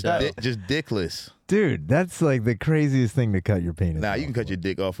suck, dude. Just dickless. dude, that's like the craziest thing to cut your penis. Nah, off you can cut your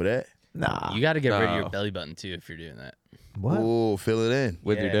dick off of that. Nah. You got to get rid of No. your belly button too if you're doing that. What? Oh, fill it in.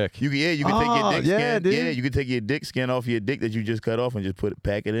 with your Yeah. dick. You can take your Oh, dick yeah, skin. dude. Yeah, you can take your dick skin off your dick that you just cut off and just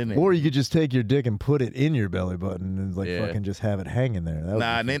pack it in there. Or you could just take your dick and put it in your belly button and like Yeah. fucking just have it hanging there. That would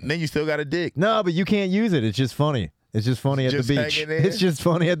Nah, be then you still got a dick. No, but you can't use it. It's just funny. It's just funny at Just the beach. hanging there? It's just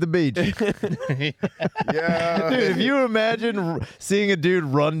funny at the beach. Dude, Yeah. if you imagine seeing a dude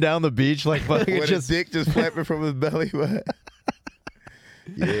run down the beach like fucking With just his dick just flapping from his belly button.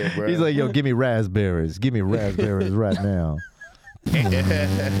 Yeah, bro. he's like, yo, give me raspberries. Give me raspberries right now.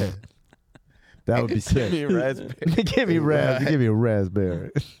 That would be sick. Give me a raspberry. Give me a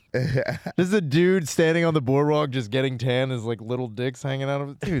raspberry. There's a dude standing on the boardwalk just getting tan. His like little dicks hanging out of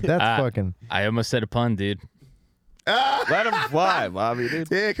it. Dude, that's fucking. I almost said a pun, dude. Let him fly, Bobby, dude.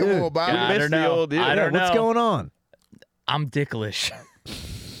 Yeah, come on, Bobby. I missed don't the know. old dude. I don't What's know. going on? I'm dicklish.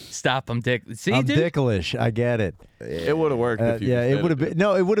 Stop, I'm dick. See, I'm dude? dicklish. I get it. It would have worked if you Yeah, just it said would have been.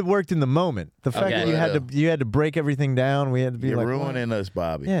 No, it would have worked in the moment. The fact Okay. that you had to break everything down. We had to be You're like, ruining us,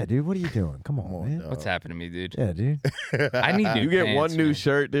 Bobby. yeah, dude, what are you doing? Come on, Come on, man. dog. What's happening to me, dude? Yeah, dude. I need new You get pants, one new man.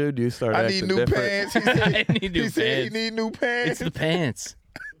 shirt, dude. You start I acting need new different. pants. He said, I need new he said he pants. need new It's pants. the pants.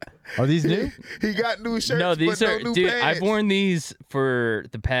 Are these new? He got new shirts, No, these but are, no new dude. pants. I've worn these for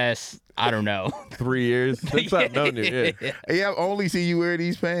the past, I don't know. 3 years since I've known you. Yeah. Yeah, I've only seen you wear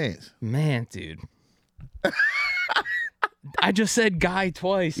these pants. Man, dude. I just said guy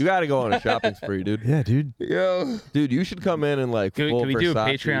twice. You got to go on a shopping spree, dude. Yeah, dude. Yo. Dude, you should come in and like Can full we do a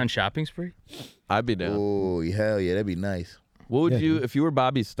Versace. Patreon shopping spree? I'd be down. Oh, hell yeah, that'd be nice. What would Yeah, you, dude. if you were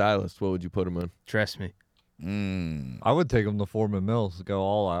Bobby's stylist, what would you put him in? Trust me. I would take him to Foreman Mills to go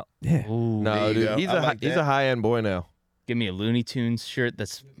all out. Yeah. Ooh, No, There you dude, go. he's I a like he's that. a high end boy now. give me a Looney Tunes shirt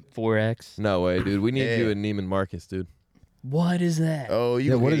that's 4X. No way, dude. We need Yeah. you in Neiman Marcus, dude. What is that? Oh, you Yeah,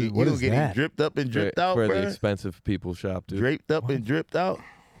 gonna what get, is- you what gonna is get him that? dripped up and dripped out, Where bro? the expensive people shop, dude. Draped up and dripped out.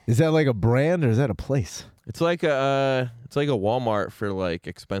 Is that like a brand or is that a place? It's like a Walmart for like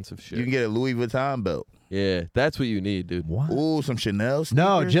expensive shit. You can get a Louis Vuitton belt. Yeah, that's what you need, dude. What? Ooh, some Chanel sneakers.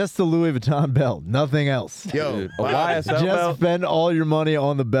 No, just the Louis Vuitton belt. Nothing else. Yo, Dude, a Bobby, YSL Just belt. spend all your money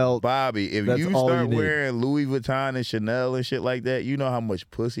on the belt. Bobby, if That's you all start you need. wearing Louis Vuitton and Chanel and shit like that, you know how much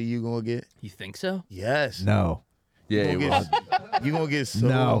pussy you gonna get? You think so? Yes. No. Yeah, You he gonna will. get, you gonna get so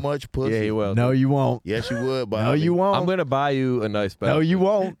No. much pussy. Yeah, he will. No, you won't. Yes, you would, Bobby. No, you won't. I'm gonna buy you a nice belt. No, you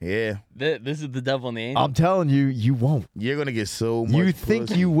won't. Yeah. This is the devil in the angel. I'm telling you, you won't. You're gonna get so much You think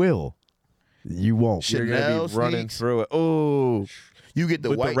pussy. you will. You won't. Shit. You're gonna Chanel be running sneaks? through it. Oh, You get the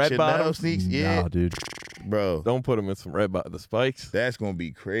With the white red Chanel bottoms? sneaks? Yeah. No, dude. Bro. don't put him in some the spikes. That's gonna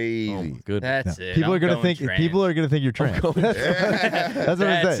be crazy. Oh my goodness. That's it. People I'm are gonna going think trans. people are gonna think you're trans. That's what I'm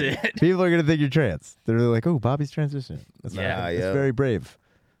That's saying. it. People are gonna think you're trans. They're like, "Oh, Bobby's transition." That's Yeah. that's Yeah. very brave.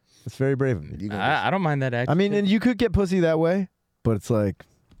 That's very brave of you. You gonna I don't mind that. Actually. I mean, and you could get pussy that way, but it's like,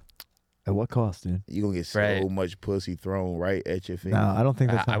 at what cost, dude? you gonna get so Right. much pussy thrown right at your feet. No, I don't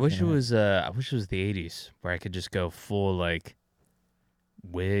think that's. I not wish it gonna was. I wish it was the '80s where I could just go full like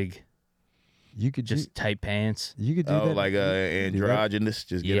wig, happen. You could just tight pants. you could do Oh, that. like You could do that. androgynous.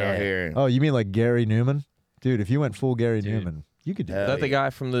 Just get out Yeah. here. And, Oh, you mean like Gary Newman, dude? If you went full Gary Dude. Newman, you could do Hell Is that. that the guy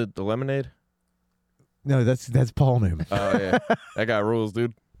from the Lemonade? No, that's Paul Newman. Oh yeah, that guy rules,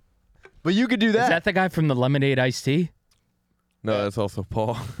 dude. But you could do Is that the guy from the Lemonade Iced Tea? No, that's also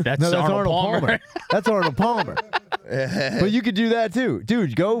Paul. That's, No, that's Arnold Palmer. That's Arnold Palmer. But you could do that too,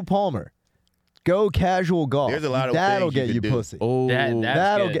 dude. Go Palmer. Go casual golf. There's a lot of that'll things you get could you do. pussy. Oh, That's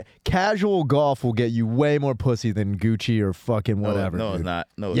That'll good. get casual golf will get you way more pussy than Gucci or fucking whatever. No, it's dude. not.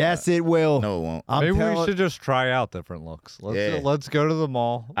 No, it's Yes, not. it will. No, it won't. I'm Maybe we telling- should just try out different looks. Yeah. Let's go to the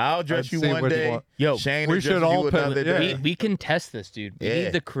mall. I'll dress and you see one which day. one- Yo, Shane we will should dress all you pick- another yeah. day. we can test this, dude. We Yeah.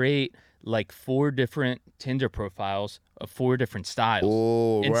 need to create like 4 different Tinder profiles of 4 different styles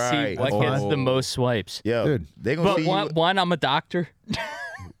Oh, and right. see what Oh. gets the most swipes. Yo, Dude. they gonna But see you. one, I'm a doctor.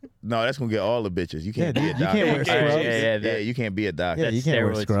 No, that's gonna get all the bitches. You can't Yeah, be a dude, you doctor. can't wear scrubs. Yeah, you can't be a doctor. Yeah, you can't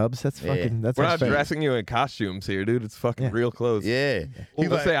wear steroids. scrubs. That's Yeah. fucking. That's We're not unfair. dressing you in costumes here, dude. It's fucking Yeah. real clothes. Yeah. Well,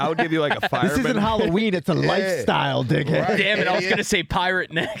 let's say I'll give you like a fireman. This isn't Halloween. It's a lifestyle, dickhead. Right. Damn it! I was Yeah. gonna say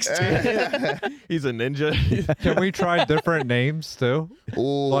pirate next. He's a ninja. Can we try different names too?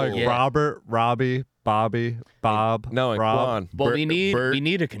 Ooh. Like Yeah. Robert, Robbie, Bobby, Bob, No, and Rob. Quan. Well, Bert- we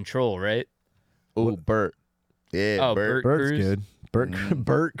need a control, right? Ooh, Bert. Yeah, Oh, Bert. Bert. Bert's Cruz? good. Bert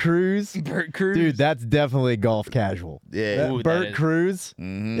Cruz. Bert Cruz. Dude, that's definitely golf casual. Yeah. That Ooh, that Bert is- Cruz.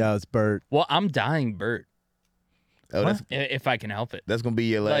 Mhm. Yeah, it's Bert. Well, I'm dying Bert Oh, if I can help it. that's gonna be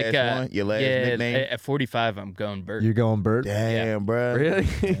your last one. Your last yeah, nickname. At 45, I'm going Bert. You're going Bert. Damn, bro. Really?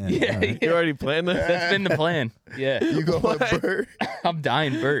 Yeah, all right. You already planned that? That's been the plan. Yeah, You go with Bert. I'm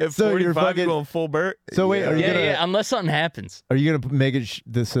dying Bert. At So 45, you're fucking- you going full Bert? So wait, are you yeah, gonna yeah, unless something happens. are you gonna make it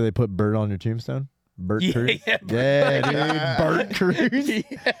this so they put Bert on your tombstone? Bert Yeah, Cruz. yeah, Yeah, dude. Bert Cruz.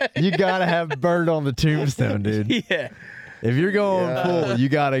 You gotta have Bert on the tombstone, dude. Yeah. If you're going full, you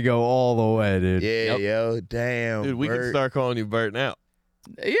gotta go all the way, dude. Yeah, Yep. yo. Damn. Dude, we can Bert. start calling you Bert now.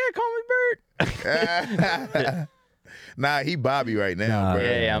 Yeah, call me Bert. Nah, he Bobby right now, Nah, bro.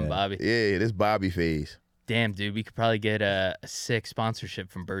 Yeah, I'm Bobby. Yeah, this Bobby phase. Damn, dude, we could probably get a sick sponsorship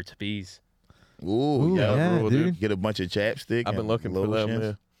from Burt's Bees. Ooh, Ooh, yo. yeah, rule, dude. Get a bunch of chapstick. I've been and looking for them.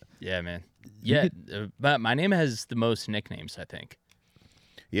 lotions. Yeah. Yeah, man. Yeah, but my name has the most nicknames, I think.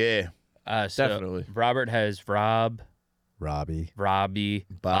 Yeah. So Definitely. Robert has Rob, Robbie. Robbie,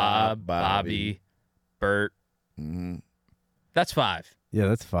 Bob, Bob, Bobby. Bobby, Bert. hmm That's 5. Yeah,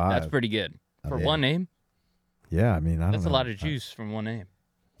 that's 5. That's pretty good. For yeah. one name, Yeah, I mean, I don't that's know. a lot of juice from one name.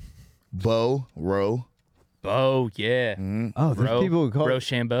 Bo, Ro. Bo, yeah. Mhm. Oh, there's Ro, people who call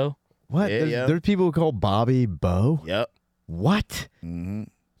Rochambeau. what? Yeah, there's, yeah. there's people who call Bobby Bo. Yep. What? hmm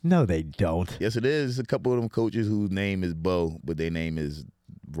No, they don't. Yes, it is. A couple of them coaches whose name is Bo, but their name is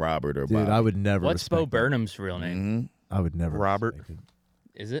Robert or Dude, Bobby. I would never. What's Bo respect that. Burnham's real name? I would never. Robert. respect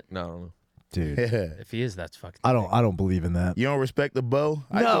it. Is it? No, I don't know. Dude. Mhm. If he is, that's fucking. I don't believe in that. You don't respect the Bo?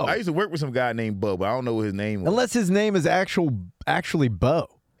 No. I used to work with some guy named Bo, but I don't know what his name was. Unless his name is actually Bo.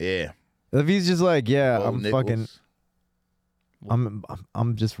 Yeah. If he's just like, yeah, Bo I'm Nichols. fucking,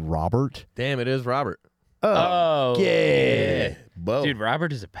 I'm just Robert. Damn, it is Robert. Oh, yeah. Bo. Dude,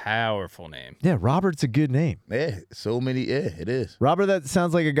 Robert is a powerful name. Yeah, Robert's a good name. Yeah, so many. Yeah, it is. Robert, that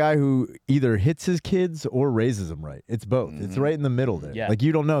sounds like a guy who either hits his kids or raises them right. It's both. It's right in the middle there. Yeah. Like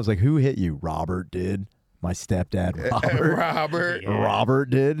you don't know. It's like, who hit you? Robert did. My stepdad, Robert. Robert. Yeah.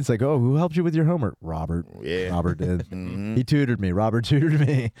 Robert did. It's like, oh, who helped you with your homework? Robert. Yeah. Robert did. Mhm. He tutored me. Robert tutored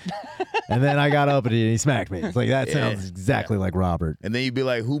me. And then I got up and he smacked me. It's like, that Yeah. sounds exactly like Robert. And then you'd be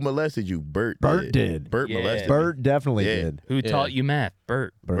like, who molested you? Bert Bert did. Bert Yeah. molested Bert definitely Yeah. did. Who Yeah. taught you math?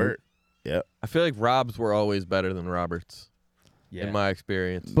 Bert. me. Bert. Yep. I feel like Rob's were always better than Roberts, Yeah. in my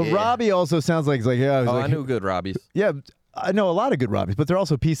experience. But Yeah. Robbie also sounds like, it's like, yeah, Oh, like, I knew good Robbies. yeah, I know a lot of good Robbies, but they're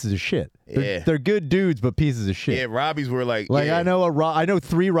also pieces of shit. Yeah. They're good dudes, but pieces of shit. Yeah, Robbies were like, Like yeah, I know I know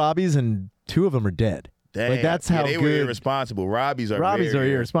 3 Robbies and 2 of them are dead. damn. Like that's Yeah, how they were good irresponsible. Robbies are Robbies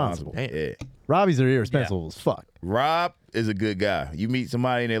very are irresponsible. Yeah. Robbies are irresponsible as fuck. Rob is a good guy. You meet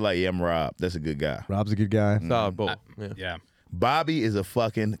somebody and they're like, yeah, I'm Rob. That's a good guy. Rob's a good guy. Solid bowl. Yeah. Yeah. Bobby is a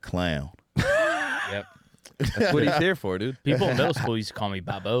fucking clown. Yep. That's what he's here for, dude. People in middle school used to call me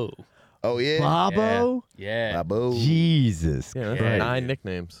Babo. Oh, yeah. Bobo? Yeah. Babo. Jesus. Yeah, that's Yeah. 9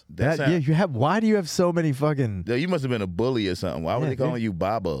 nicknames. That's Yeah, you have why do you have so many fucking Yo, you must have been a bully or something. Why were Yeah, they calling dude. you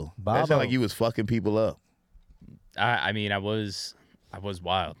Bobo? That Bobo. sounded like you was fucking people up. I mean, I was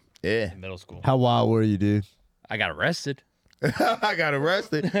wild Yeah. in middle school. how wild were you, dude? I got arrested. I got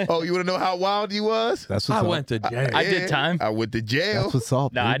arrested. Oh, you want to know how wild you was? That's what's I up. went to jail. I did time. I went to jail. That's what's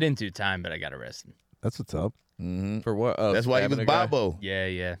up. No, dude. I didn't do time, but I got arrested. That's what's up. For what? Oh, That's why he was stabbing a guy? Bobo. Yeah,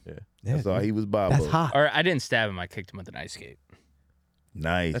 yeah. Yeah, That's why dude. he was Bobo. That's hot. Or I didn't stab him. I kicked him with an ice skate.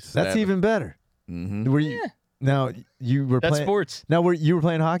 Nice. That's That's stabbing. even better. hmm Were you now you were That's playing sports. Now you were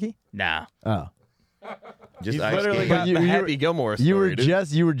playing hockey? Nah. Oh. Just He's ice literally skating. But got you- the you Happy Gilmore story, You were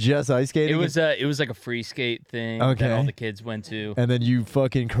dude. just ice skating? It was like a free skate thing Okay. that all the kids went to. and then you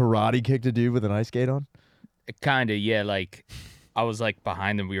fucking karate kicked a dude with an ice skate on? Kinda, yeah. Like I was like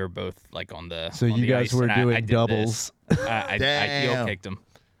behind them. We were both like on the. So on you the guys ice, were and doing I did doubles. this. I heel Damn. kicked him.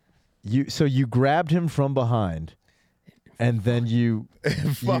 You grabbed him from behind, and then you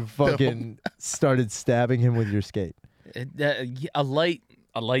Fucked fucking started stabbing him with your skate. A light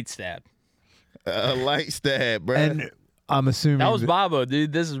stab. a light stab, bro. And I'm assuming That was Bobo,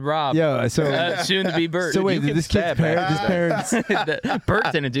 dude. This is Rob. Yeah. So Soon to be Bert. so wait, you did can this kid's stab him. parents?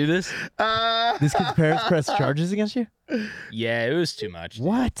 Bert didn't do this. This kid's parents press charges against you? Yeah, it was too much.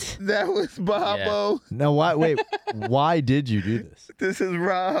 What? That was Bobo. No. Why? Wait. Why did you do this? This is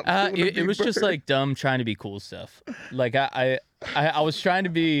Rob. It was just like dumb trying to be cool stuff. Like I was trying to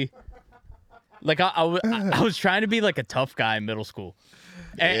be like I was trying to be like a tough guy in middle school.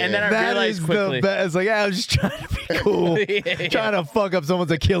 And then I That realized is quickly. the best. It's like, I was just trying to be cool, trying to fuck up someone's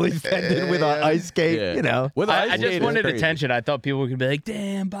Achilles tendon with an ice skate. Yeah. You know. With I ice just skate, it's wanted crazy. attention. I thought people could be like,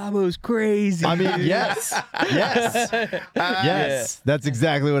 "Damn, Bobo's crazy." I mean, yes, yes. That's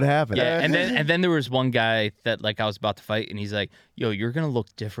exactly what happened. Yeah, and then there was one guy that like I was about to fight, and he's like, "Yo, you're gonna look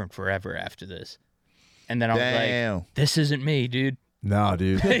different forever after this." And then I was Damn. like, "This isn't me, dude." No,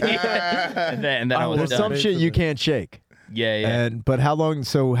 dude. and then I was There's done. some shit you can't shake. Yeah. But how long?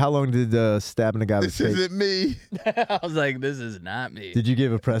 So how long did stabbing a guy with This skate? isn't me. I was like, "This is not me." Did you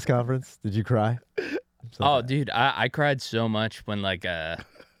give a press conference? Did you cry? Oh, dude, I cried so much when like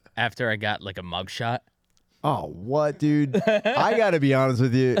after I got like a mugshot. Oh, what, dude? I got to be honest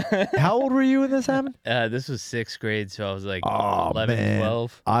with you. How old were you when this happened? This was 6th grade, so I was like Oh, 11, man.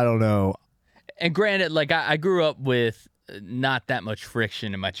 12. I don't know. And granted, like I grew up with not that much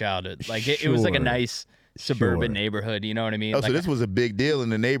friction in my childhood. Like it was like a Sure. nice suburban Sure. neighborhood. You know what I mean? Oh, Like, so this was a big deal in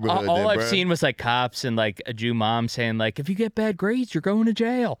the neighborhood. all then, I've bruh. seen was like cops and like a Jew mom saying like, if you get bad grades, you're going to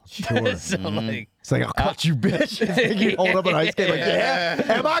jail. Sure. So like, It's like, I'll cut you, bitch. It's like you hold up an ice skate like, yeah,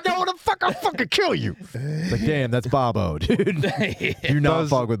 am I going to fucking kill you? It's like, damn, that's Bobo, dude. Do not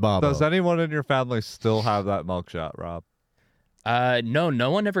fuck with Bobo. Does anyone in your family still have that mugshot, Rob? no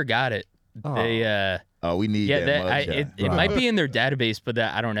one ever got it. They Oh, we need that mugshot. it might be in their database, but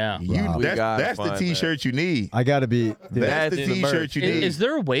I don't know. We gotta That's the find T-shirt you need. I got to be. Dude. That's the the T-shirt merch. you need. Is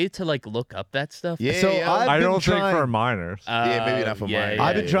there a way to like look up that stuff? Yeah, So yeah. I've I been don't think trying- for minors. Yeah, maybe not for mine.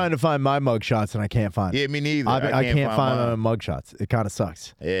 I've been trying to find my mugshots and I can't find Yeah, them. me neither. I can't find mine. mugshots. It kind of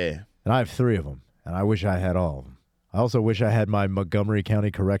sucks. Yeah. And I have 3 of them, and I wish I had all of them. I also wish I had my Montgomery County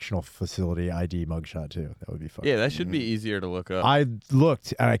Correctional Facility ID mugshot too. That would be fun. Yeah, that should be easier to look up. I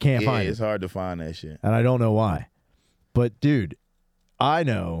looked and I can't Yeah, find it's it, hard to find that shit. and I don't know why. But dude, I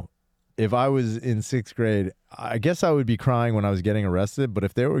know if I was in 6th grade, I guess I would be crying when I was getting arrested. But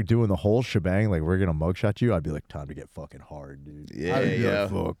if they were doing the whole shebang, like we're gonna mugshot you, I'd be like, time to get fucking hard, dude. Yeah, I'd be yeah.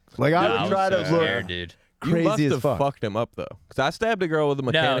 like, fuck. Like I No, would was try to so look scared, dude. You must crazy as have fuck. fucked him up though, because I stabbed a girl with a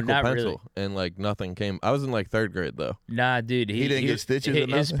mechanical not pencil, really. and like nothing came. I was in like 3rd grade though. Nah, dude. He didn't get stitches or His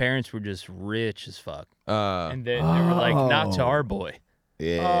nothing? parents were just rich as fuck, Uh, and they were like, not to Oh. our boy.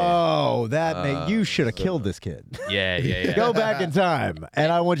 Yeah. Oh, that you should have killed this kid. Yeah. Go back in time,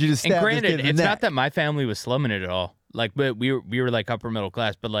 and I want you to stab And this kid granted, in the it's neck. not that my family was slumming it at all. Like, but we were like upper middle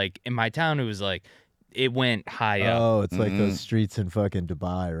class. But like in my town, it was like it went high up. Oh, it's like Mm-hmm. those streets in fucking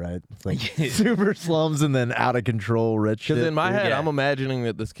Dubai, right? It's like super slums and then out of control rich shit. Because in my head, Yeah. I'm imagining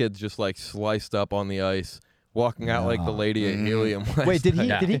that this kid's just like sliced up on the ice, walking out like the lady at Helium. Wait, did he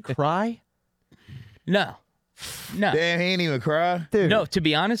Nah. did he cry? No. Damn, he ain't even cry. Dude, No, to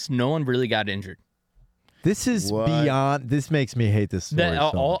be honest, no one really got injured. this is What? beyond. This makes me hate this story. so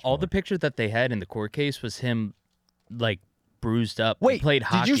all much more. the picture that they had in the court case was him like bruised up. He Wait, played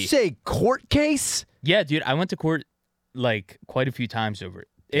hockey. did you say court case? Yeah, dude, I went to court like quite a few times over it.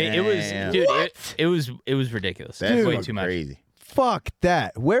 It was, Damn. dude, What? it was ridiculous. That's It was way fucking too much. crazy. Fuck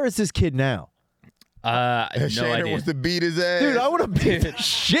that. Where is this kid now? No Shannon idea. wants to beat his ass. Dude, I want to beat the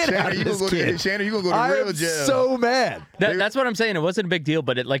shit out Shannon, of you gonna this go kid. to Shannon, you gonna go to I real am jail. so mad. That's what I'm saying. It wasn't a big deal,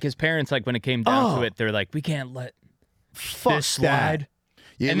 but it like his parents, like when it came down to Oh. it, they're like, we can't let Fuck this slide.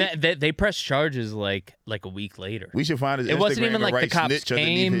 Yeah, And they pressed charges like a week later. we should find his It wasn't Instagram even and like the write cops snitch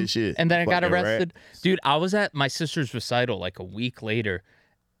underneath came, his shit. and then I got Fucking rat. arrested. Dude, I was at my sister's recital like a week later,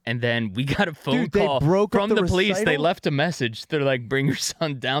 and then we got a phone Dude, they call broke up from the the police. They recital? left a message. They're like, bring your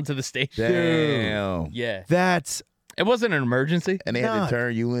son down to the station. Damn. Yeah. That's It wasn't an emergency. And they had God. to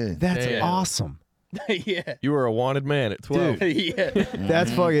turn you in. that's Damn. awesome. Yeah. You were a wanted man at 12. Yeah.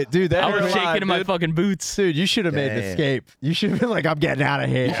 That's fucking dude. That I was is shaking alive, in my dude. fucking boots. Dude, you should have made the Damn. escape. You should have been like, I'm getting out of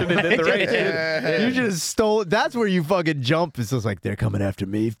here. You should have did the right shit. You should have stole. That's where you fucking jump. It's just like, they're coming after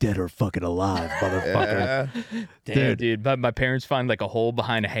me, dead or fucking alive, motherfucker. Yeah. Damn, dude. But my parents find like a hole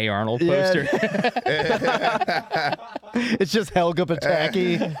behind a Hey Arnold Yeah. poster. It's just Helga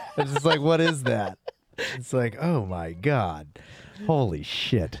Pataki. It's just like, what is that? It's like, oh my God. Holy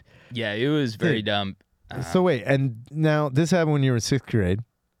shit. Yeah, it was very Dude. dumb. So wait, and now this happened when you were in 6th grade.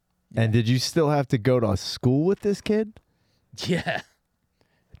 And did you still have to go to school with this kid? Yeah.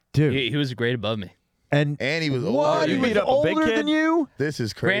 Dude. He was a grade above me. And he was what? older. He You was beat up a big older kid? than you? This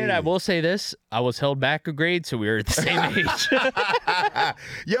is crazy. Granted, I will say this: I was held back a grade, so we were at the same age.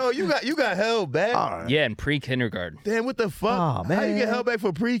 Yo, you got held back. Yeah, in pre-kindergarten. Damn, what the fuck? Aw, How you man. get held back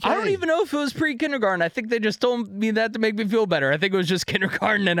for pre-K? I don't even know if it was pre-kindergarten. I think they just told me that to make me feel better. I think it was just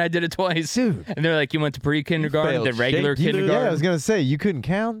kindergarten, and I did it twice. Dude. And they're like, you went to pre-kindergarten, failed then regular shape, dude. kindergarten. Yeah, I was gonna say you couldn't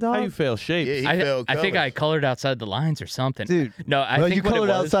count, dog. How you fail shape? Yeah, he I failed think color. I colored outside the lines or something. Dude. No, I well, think you what it colored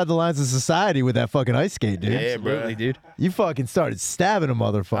was, outside the lines of society with that fucking ice skate, dude. Yeah, absolutely, bruh. dude. You fucking started stabbing a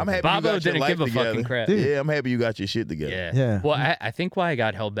motherfucker. I'm happy you Bobo got your didn't life give a together. fucking crap. Dude. Yeah, I'm happy you got your shit together. Yeah. Yeah. Well, I think why I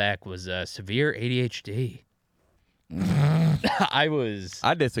got held back was severe ADHD.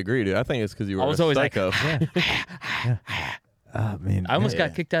 I disagree, dude. I think it's because you were I was a always like, psycho. I mean, I almost Yeah.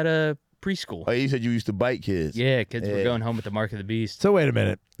 got kicked out of preschool. Oh, you said you used to bite kids. Yeah, kids were Yeah. going home with the mark of the beast. so wait a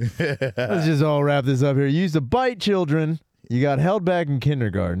minute. Let's just all wrap this up here. You used to bite children. You got held back in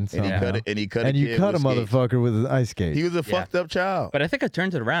kindergarten. And he somehow. cut it. And he cut. And a you kid cut a with skates. motherfucker with an ice skate. He was a fucked up child. But I think I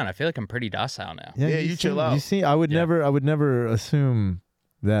turned it around. I feel like I'm pretty docile now. Yeah, you chill out. You see, I would never assume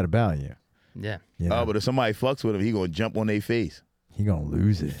that about you. Yeah. Yeah. Oh, but if somebody fucks with him, he gonna jump on their face. He gonna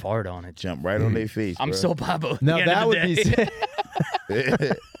lose it. Fart on it. Jump right on their face. I'm bro. still Bobo. at Now the end of that the would be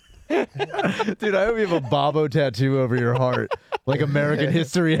day. sick. Dude, I hope you have a Bobo tattoo over your heart, like American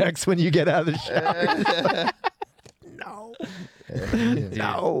History X when you get out of the shower.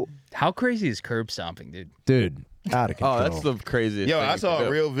 No. How crazy is curb stomping, dude? Dude, out of control. Oh, that's the craziest. Yo, thing I you saw can a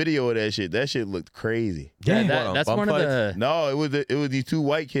do. real video of that shit. That shit looked crazy. Yeah, What, that's bum one of the. No, it was these two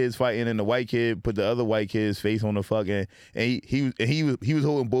white kids fighting, and the white kid put the other white kid's face on the fucking, and he was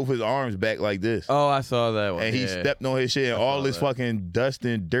holding both his arms back like this, Oh, I saw that one. and he yeah. stepped on his shit, and all saw this that. fucking dust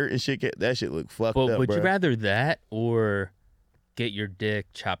and dirt and shit. That shit looked fucked Well, up. would you bro. rather that or get your dick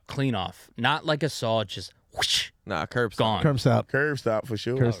chopped clean off? Not like a saw, just whoosh, Nah, curb gone. Curb stop. Curb stop for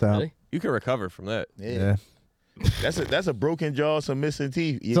sure? Curb stop. Really? You can recover from that. Yeah. That's a broken jaw, some missing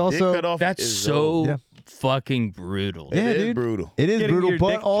teeth. Your It's dick also- cut off. That's is so Yeah. fucking brutal. It Yeah, is dude. brutal. It is Getting brutal, your but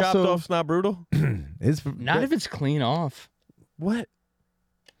dick chopped also off's not brutal. it's Not if it's clean off. What?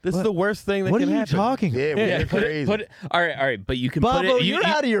 This What? is the worst thing that What are can you happen. talking? Yeah, about? you're put crazy. it, put it. All right. But you can put Bobo, it. you're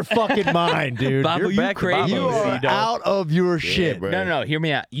out of your fucking mind, dude. Bobo, You're you back to crazy. You Bobo. are dog. out of your shit. bro. No. Hear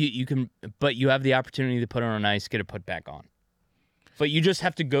me out. You can, but you have the opportunity to put it on ice, get it put back on. But you just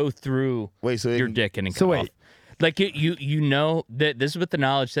have to go through Wait, so your dick and it So come wait. off. Like you know that this is with the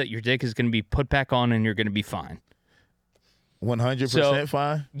knowledge that your dick is going to be put back on and you're going to be fine. 100%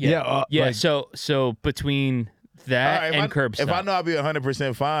 fine. Yeah, yeah. like- So between that All right, and curb if I stop. know I'll be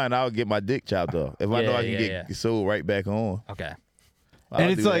 100% fine, I'll get my dick chopped off. If I know I can get sewed right back on, Okay. I'll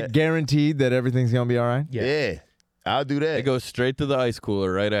and it's do like that. guaranteed that everything's gonna be all right. Yeah, I'll do that. It goes straight to the ice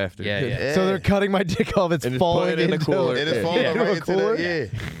cooler right after. Yeah. Yeah. So they're cutting my dick off. It's And just falling put it in the into cooler. It is Yeah. falling Yeah. right Into a into cooler? the,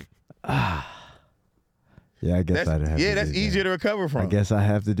 Yeah, I guess I'd have. to that's do easier that. to recover from. I guess I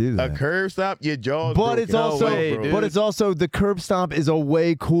have to do A that. curb stop, your jaw's But broken. it's also, way, dude. but it's also the curb stomp is a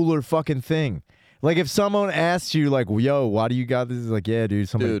way cooler fucking thing. Like if someone asks you, like, "Yo, why do you got this?" It's like, "Yeah, dude,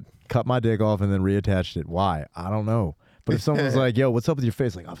 somebody Dude. cut my dick off and then reattached it. Why? I don't know." But if someone's like, "Yo, what's up with your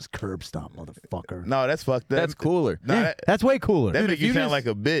face?" Like, "I was curb stomp, motherfucker." No, that's fucked up. That's cooler. No, that, That's way cooler. that make you you sound just- like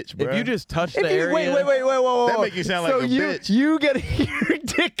a bitch, bro. If you just touch If the you- area. wait, whoa. That make you sound like so a you, bitch. You get your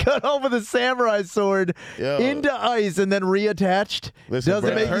dick cut off with a samurai sword Yo. into ice and then reattached. Listen, Doesn't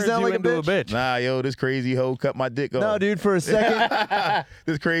bro. make you turns sound like a into bitch. Nah, yo, this crazy hoe cut my dick off. No, dude, for a second,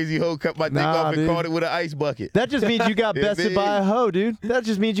 This crazy hoe cut my dick Nah, off and dude. caught it with an ice bucket. that just means you got Yeah, bested big. by a hoe, dude. That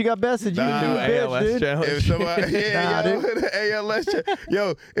just means you got bested. You Nah. new New bitch, ALS dude. challenge. If somebody, yeah, Nah, yo, the ALS,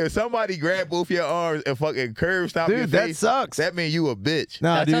 yo, if somebody grab both your arms and fucking curb stomp your Dude, that face, sucks. that mean you a bitch.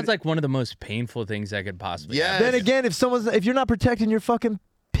 Nah, That dude. sounds like one of the most painful things that could possibly Yes. happen. Then again, if you're not protecting your fucking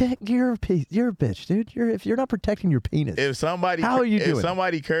pick, you're a bitch, dude. If you're not protecting your penis, If somebody, How are you if doing?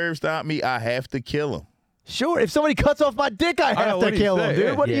 somebody curb stomp me, I have to kill him. sure. If somebody cuts off my dick, I have what to do you kill say? him, dude.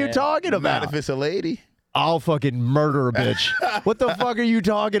 Yeah. What are you Yeah. talking Not about? if it's a lady. I'll fucking murder a bitch. What the fuck are you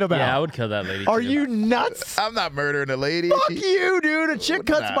talking about? Yeah, I would kill that lady. Are too. you nuts? I'm not murdering a lady. Fuck She- you, dude. A chick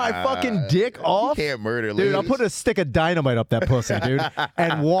cuts my Nah. fucking dick off. You can't murder ladies. Dude, I'm putting a stick of dynamite up that pussy, dude,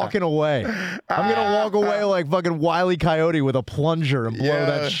 and walking away. I'm gonna walk away like fucking Wile E. Coyote with a plunger and blow Yeah.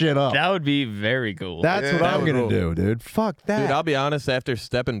 that shit up. That would be very cool. That's Yeah, what that I'm would gonna rule. do, dude. Fuck that. Dude, I'll be honest, after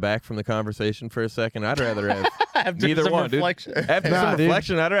stepping back from the conversation for a second, I'd rather have After Neither some one, dude. reflection. After Nah, some dude.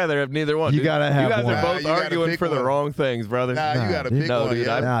 reflection, I'd rather have neither one. You dude. gotta have You guys one. are Nah, both you gotta arguing pick for the one. wrong things, brother. Nah, Nah, you gotta dude. pick no, one. dude.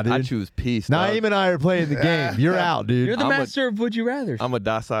 yeah. Nah, dude. I choose peace. dog. Naeem and I are playing the game. You're out, dude. You're the master of would you rather. I'm a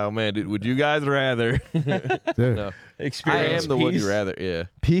docile man, dude. Would you guys rather? Dude. No. I Experience am the would peace you rather. Yeah.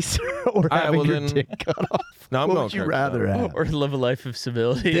 Peace or right, having well your then- dick cut off? No, I'm What going would you curb rather stomp. have? or live a life of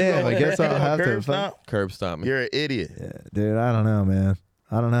civility. Damn, I guess You I'll gonna have curb to. stomp? Curb stomp me. You're an idiot. Yeah, dude, I don't know, man.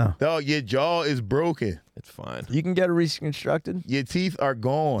 I don't know. Dog, your jaw is broken. It's fine. You can get reconstructed. Your teeth are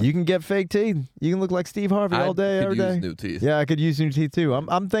gone. You can get fake teeth. You can look like Steve Harvey all day, could every use day. new teeth. Yeah, I could use new teeth too.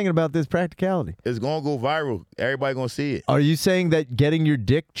 I'm thinking about this practicality. It's gonna go viral. Everybody gonna see it. Are you saying that getting your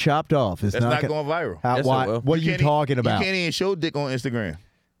dick chopped off is That's not gonna, going viral. how, Yes, it why, will. what are you can't talking about? You can't even show dick on Instagram.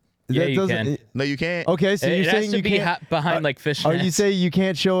 Yeah, That you doesn't- can. No, you can't. Okay, so It you're has saying to you be can't. behind like fish Are you nets. saying you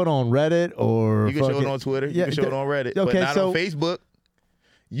can't show it on Reddit or? You can show it fucking- on Twitter. You Yeah, can show it on Reddit. But okay, not so on Facebook.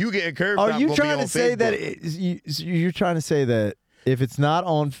 You getting curved. are you trying to on say Facebook. that you're trying to say that if it's not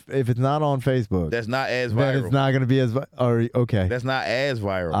on Facebook, That's not as then viral. it's not going to be as or okay. That's not as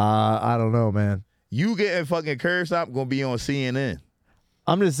viral. I don't know, man. You getting fucking curb stop gonna be on CNN.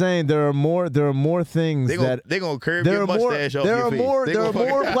 I'm just saying there are more things They gonna that curb there your are more mustache off there your are face. more They there are gonna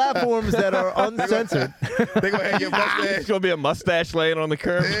more fucking- platforms that are uncensored. They gonna have your It's mustache. gonna be a mustache laying on the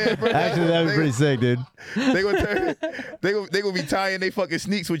curb. Yeah, bro. Actually, that'd be pretty sick, dude. They gonna turn. They gonna be tying they fucking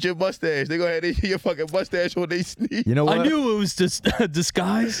sneaks with your mustache. They gonna have your fucking mustache on they sneak. You know what? I knew it was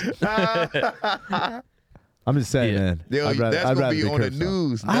disguise. I'm just saying, Yeah. man. Yo, I'd rather, that's I'd gonna rather be on the curb stomped.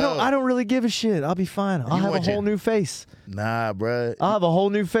 news. I No. don't really give a shit. I'll be fine. I'll have a want your- whole new face. Nah, bro. I'll have a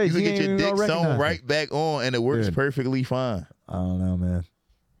whole new face. You can ain't get your even dick gonna recognize sewn me. right back on, and it works Dude. perfectly fine. I don't know, man.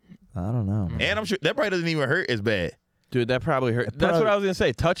 I don't know. Man. And I'm sure that probably doesn't even hurt as bad. Dude, that probably hurt. That's what I was gonna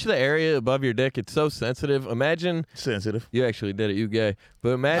say. Touch the area above your dick. It's so sensitive. Imagine Sensitive. you actually did it. You gay. But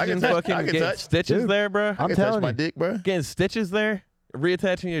imagine touch- fucking I can getting touch. stitches Dude. there, bro. I'm I can touch telling my you. dick, bro. Getting stitches there.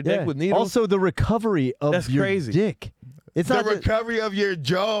 Reattaching your dick Yeah. with needles. Also, the recovery of That's your crazy. dick. It's The not just- recovery of your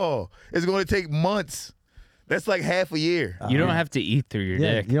jaw is going to take months. That's like half a year. You don't have to eat through your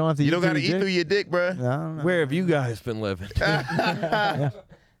yeah, dick. you don't have to. You don't got to your eat dick. through your dick, bro. I don't know. Where have you guys been living? I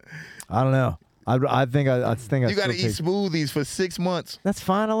don't know. I think I think I You got to still eat take- smoothies for 6 months. That's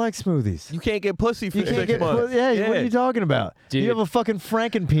fine. I like smoothies. You can't get pussy for You can't 6 get months. yeah, what are you talking about? Dude. You have a fucking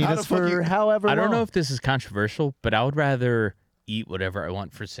Franken How penis the fuck for you- however I don't long. know if this is controversial, but I would rather eat whatever I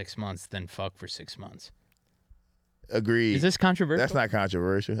want for 6 months than fuck for 6 months. Agreed. Is this controversial? That's not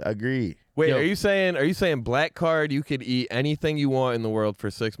controversial. Agreed. Wait, Yo. are you saying black card you could eat anything you want in the world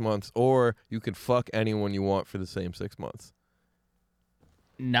for 6 months, or you could fuck anyone you want for the same 6 months?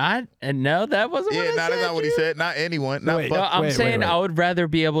 Not, and no, that wasn't what Yeah, I that's said, not what he dude. said. Not anyone. Not Wait, No, fuck. I'm Wait, saying wait. I would rather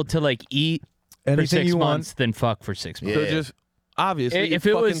be able to like eat for Anything 6 you months want. than fuck for 6 months. So Yeah. just obviously If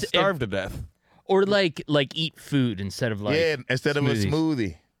you it fucking was- starve to death. Or like eat food instead of like Yeah, instead of a smoothies.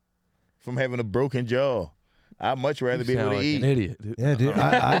 smoothie from having a broken jaw. I'd much rather be able Sound to like eat. an idiot, dude. Yeah, dude.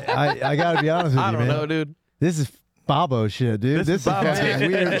 I gotta be honest with I you, don't man. know, dude. This is Bobo shit, dude. This This is is Bobo fucking shit.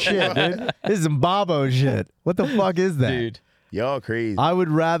 weird shit, dude. This is some Bobo shit. What the fuck is that? dude. Y'all crazy. I would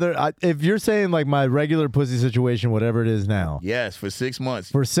rather, if you're saying like my regular pussy situation, whatever it is now, Yes, for 6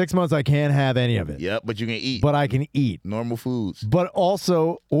 months. for 6 months I can't have any of it, Yep, but you can eat but I can eat. normal foods. But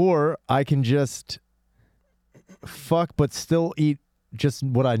also, or I can just fuck, but still eat just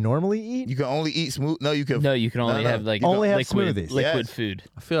what I normally eat. You can only eat smooth. No, you can. No, you can only no. have like Only have liquid, smoothies. liquid Yes. food.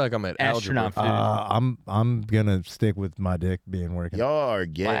 I feel like I'm at Astronaut algebra. food. I'm gonna stick with my dick being working. Y'all are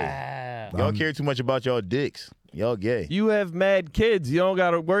gay. Wow. Y'all care too much about y'all dicks. Y'all gay. You have mad kids. You don't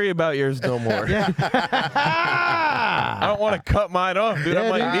got to worry about yours no more. I don't want to cut mine off, dude. I Yeah,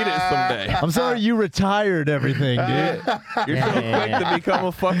 might dude. need it someday. I'm sorry you retired everything, dude. You're so quick to become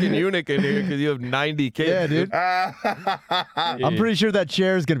a fucking eunuch in here because you have 90 kids. Yeah, dude. I'm pretty sure that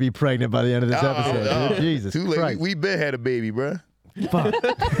chair is gonna be pregnant by the end of this episode. Dude. Jesus Too late. Christ. We been had a baby, bruh. Fuck.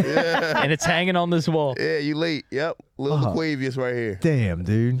 And it's hanging on this wall. Yeah, you late. Yep. Little Oh. Aquavius right here. Damn,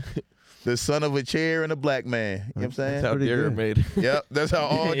 dude. The son of a chair and a black man. You know what I'm saying? That's how Pretty deer are good. made. Yep. That's how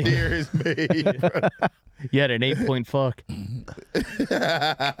all deer is made. bruh. You had an 8-point fuck.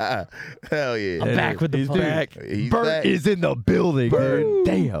 Hell yeah. I'm back with the He's fuck. back. He's Bert back. is in the building,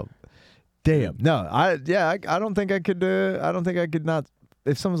 dude. Damn. No, I don't think I could. I don't think I could not.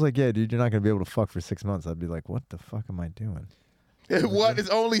 If someone's like, "Yeah, dude, you're not gonna be able to fuck for 6 months," I'd be like, "What the fuck am I doing? What? It's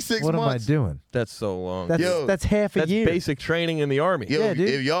only 6 What am I months. doing? That's so long. That's Yo, that's half a That's year." basic training in the army. Yo, Yeah, dude.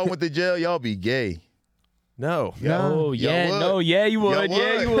 if y'all went to jail, y'all be gay. No. No. Oh, yeah. would. No, yeah, you would. Y'all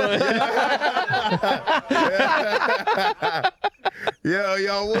Yeah, you would. Yo,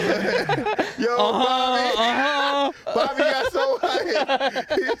 y'all would. Yo, Bobby. Bobby got so hype.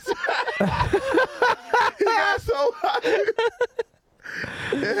 He got so high.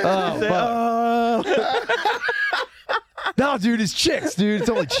 No, dude, it's chicks, dude. It's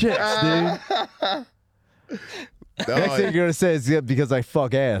only chicks, dude. Next thing you're gonna say is because I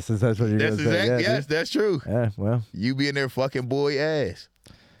fuck ass. Is that what you're That's gonna say? exactly, Yeah, yes, that's true. Yeah, well, You be in there fucking boy ass.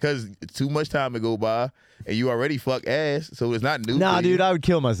 Because too much time to go by, and you already fuck ass, so it's not new. nah, for you. dude, I would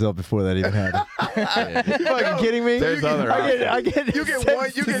kill myself before that even happened. You fucking kidding me? There's other I get You get sentenced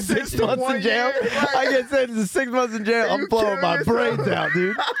one- you to get 6 sentenced to months 1 in jail. year. Right. I get sentenced to 6 months in jail. Are I'm you blowing killing my yourself? brains out,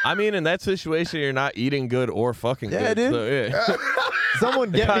 dude. I mean, in that situation, you're not eating good or fucking Yeah, good. dude. So, yeah. Someone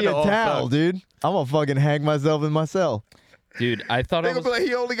get me kinda a all towel, sucks. dude. I'm gonna fucking hang myself in my cell. Dude, I thought They I gonna was. be like,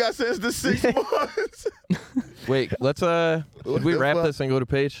 he only got sentenced to 6 months. Wait, let's did we the wrap fuck? this and go to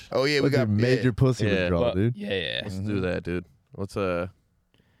page? Oh yeah, we What's got your major pussy Yeah. withdrawal, Well, dude? yeah. Let's do that, dude. Let's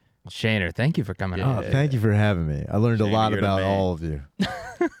Shaner, thank you for coming Yeah. on. Oh, thank you for having me. I learned a Shane, lot you're the about man. all of you.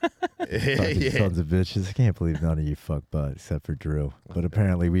 Fucking Yeah, sons of bitches. I can't believe none of you fuck butt except for Drew. But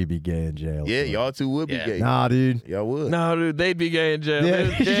apparently we be gay in jail. yeah, so- y'all two would be Yeah. gay. Nah, dude. Y'all would. No, dude, they'd be gay in jail.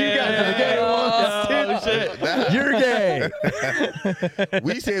 Yeah, dude. you guys are the gay ones, Oh, shit. You're gay.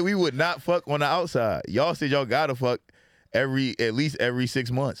 We said we would not fuck on the outside. Y'all said y'all gotta fuck at least every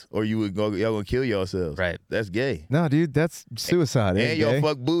 6 months, or y'all gonna kill yourselves. Right. That's gay. No, dude, that's suicide. And Ain't y'all gay.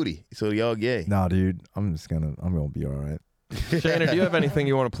 fuck booty, so y'all gay. No, dude, I'm gonna be all right. Shaner, do you have anything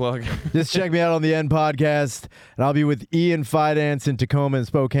you want to plug? Just check me out on the End Podcast, and I'll be with Ian Fidance in Tacoma and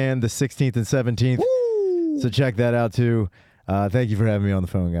Spokane the 16th and 17th. So check that out too. Thank you for having me on the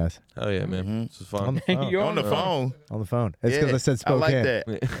phone, guys. Oh yeah, man. This is fun. On the phone. You're On the phone. On the phone. It's because Yeah, I said I like Spokane.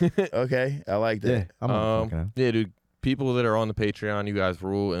 that. Okay, I like Yeah, that. I'm on the phone. Yeah, dude. People that are on the Patreon, you guys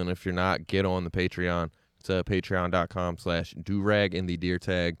rule. And if you're not, get on the Patreon. It's patreon.com/Durag in the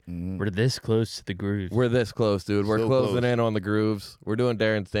Deertag. We're this close to the groove. We're this close, dude. We're So closing close. in on the grooves. We're doing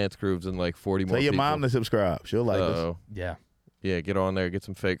Darren's Dance Grooves in like 40 more Tell your people. mom to subscribe. She'll like us. So, Yeah. yeah, get on there. Get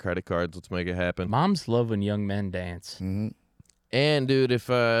some fake credit cards. Let's make it happen. Moms love when young men dance. And, dude, if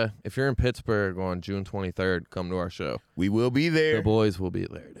you're in Pittsburgh on June 23rd, come to our show. We will be there The boys will be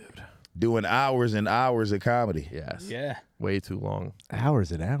there, dude. doing hours and hours of comedy. Yes. Yeah. Way too long.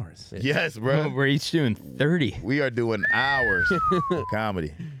 Hours and hours. Yes, bro. We're each doing 30. We are doing hours of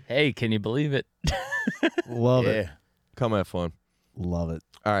comedy. Hey, can you believe it? Love it. Yeah. Come have fun. Love it.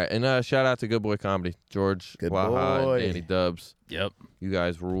 All right, and shout out to Good Boy Comedy, George, Good Waha, boy. and Danny Dubs. Yep. You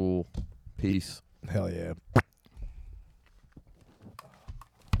guys rule. Peace. Hell yeah.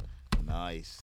 Nice.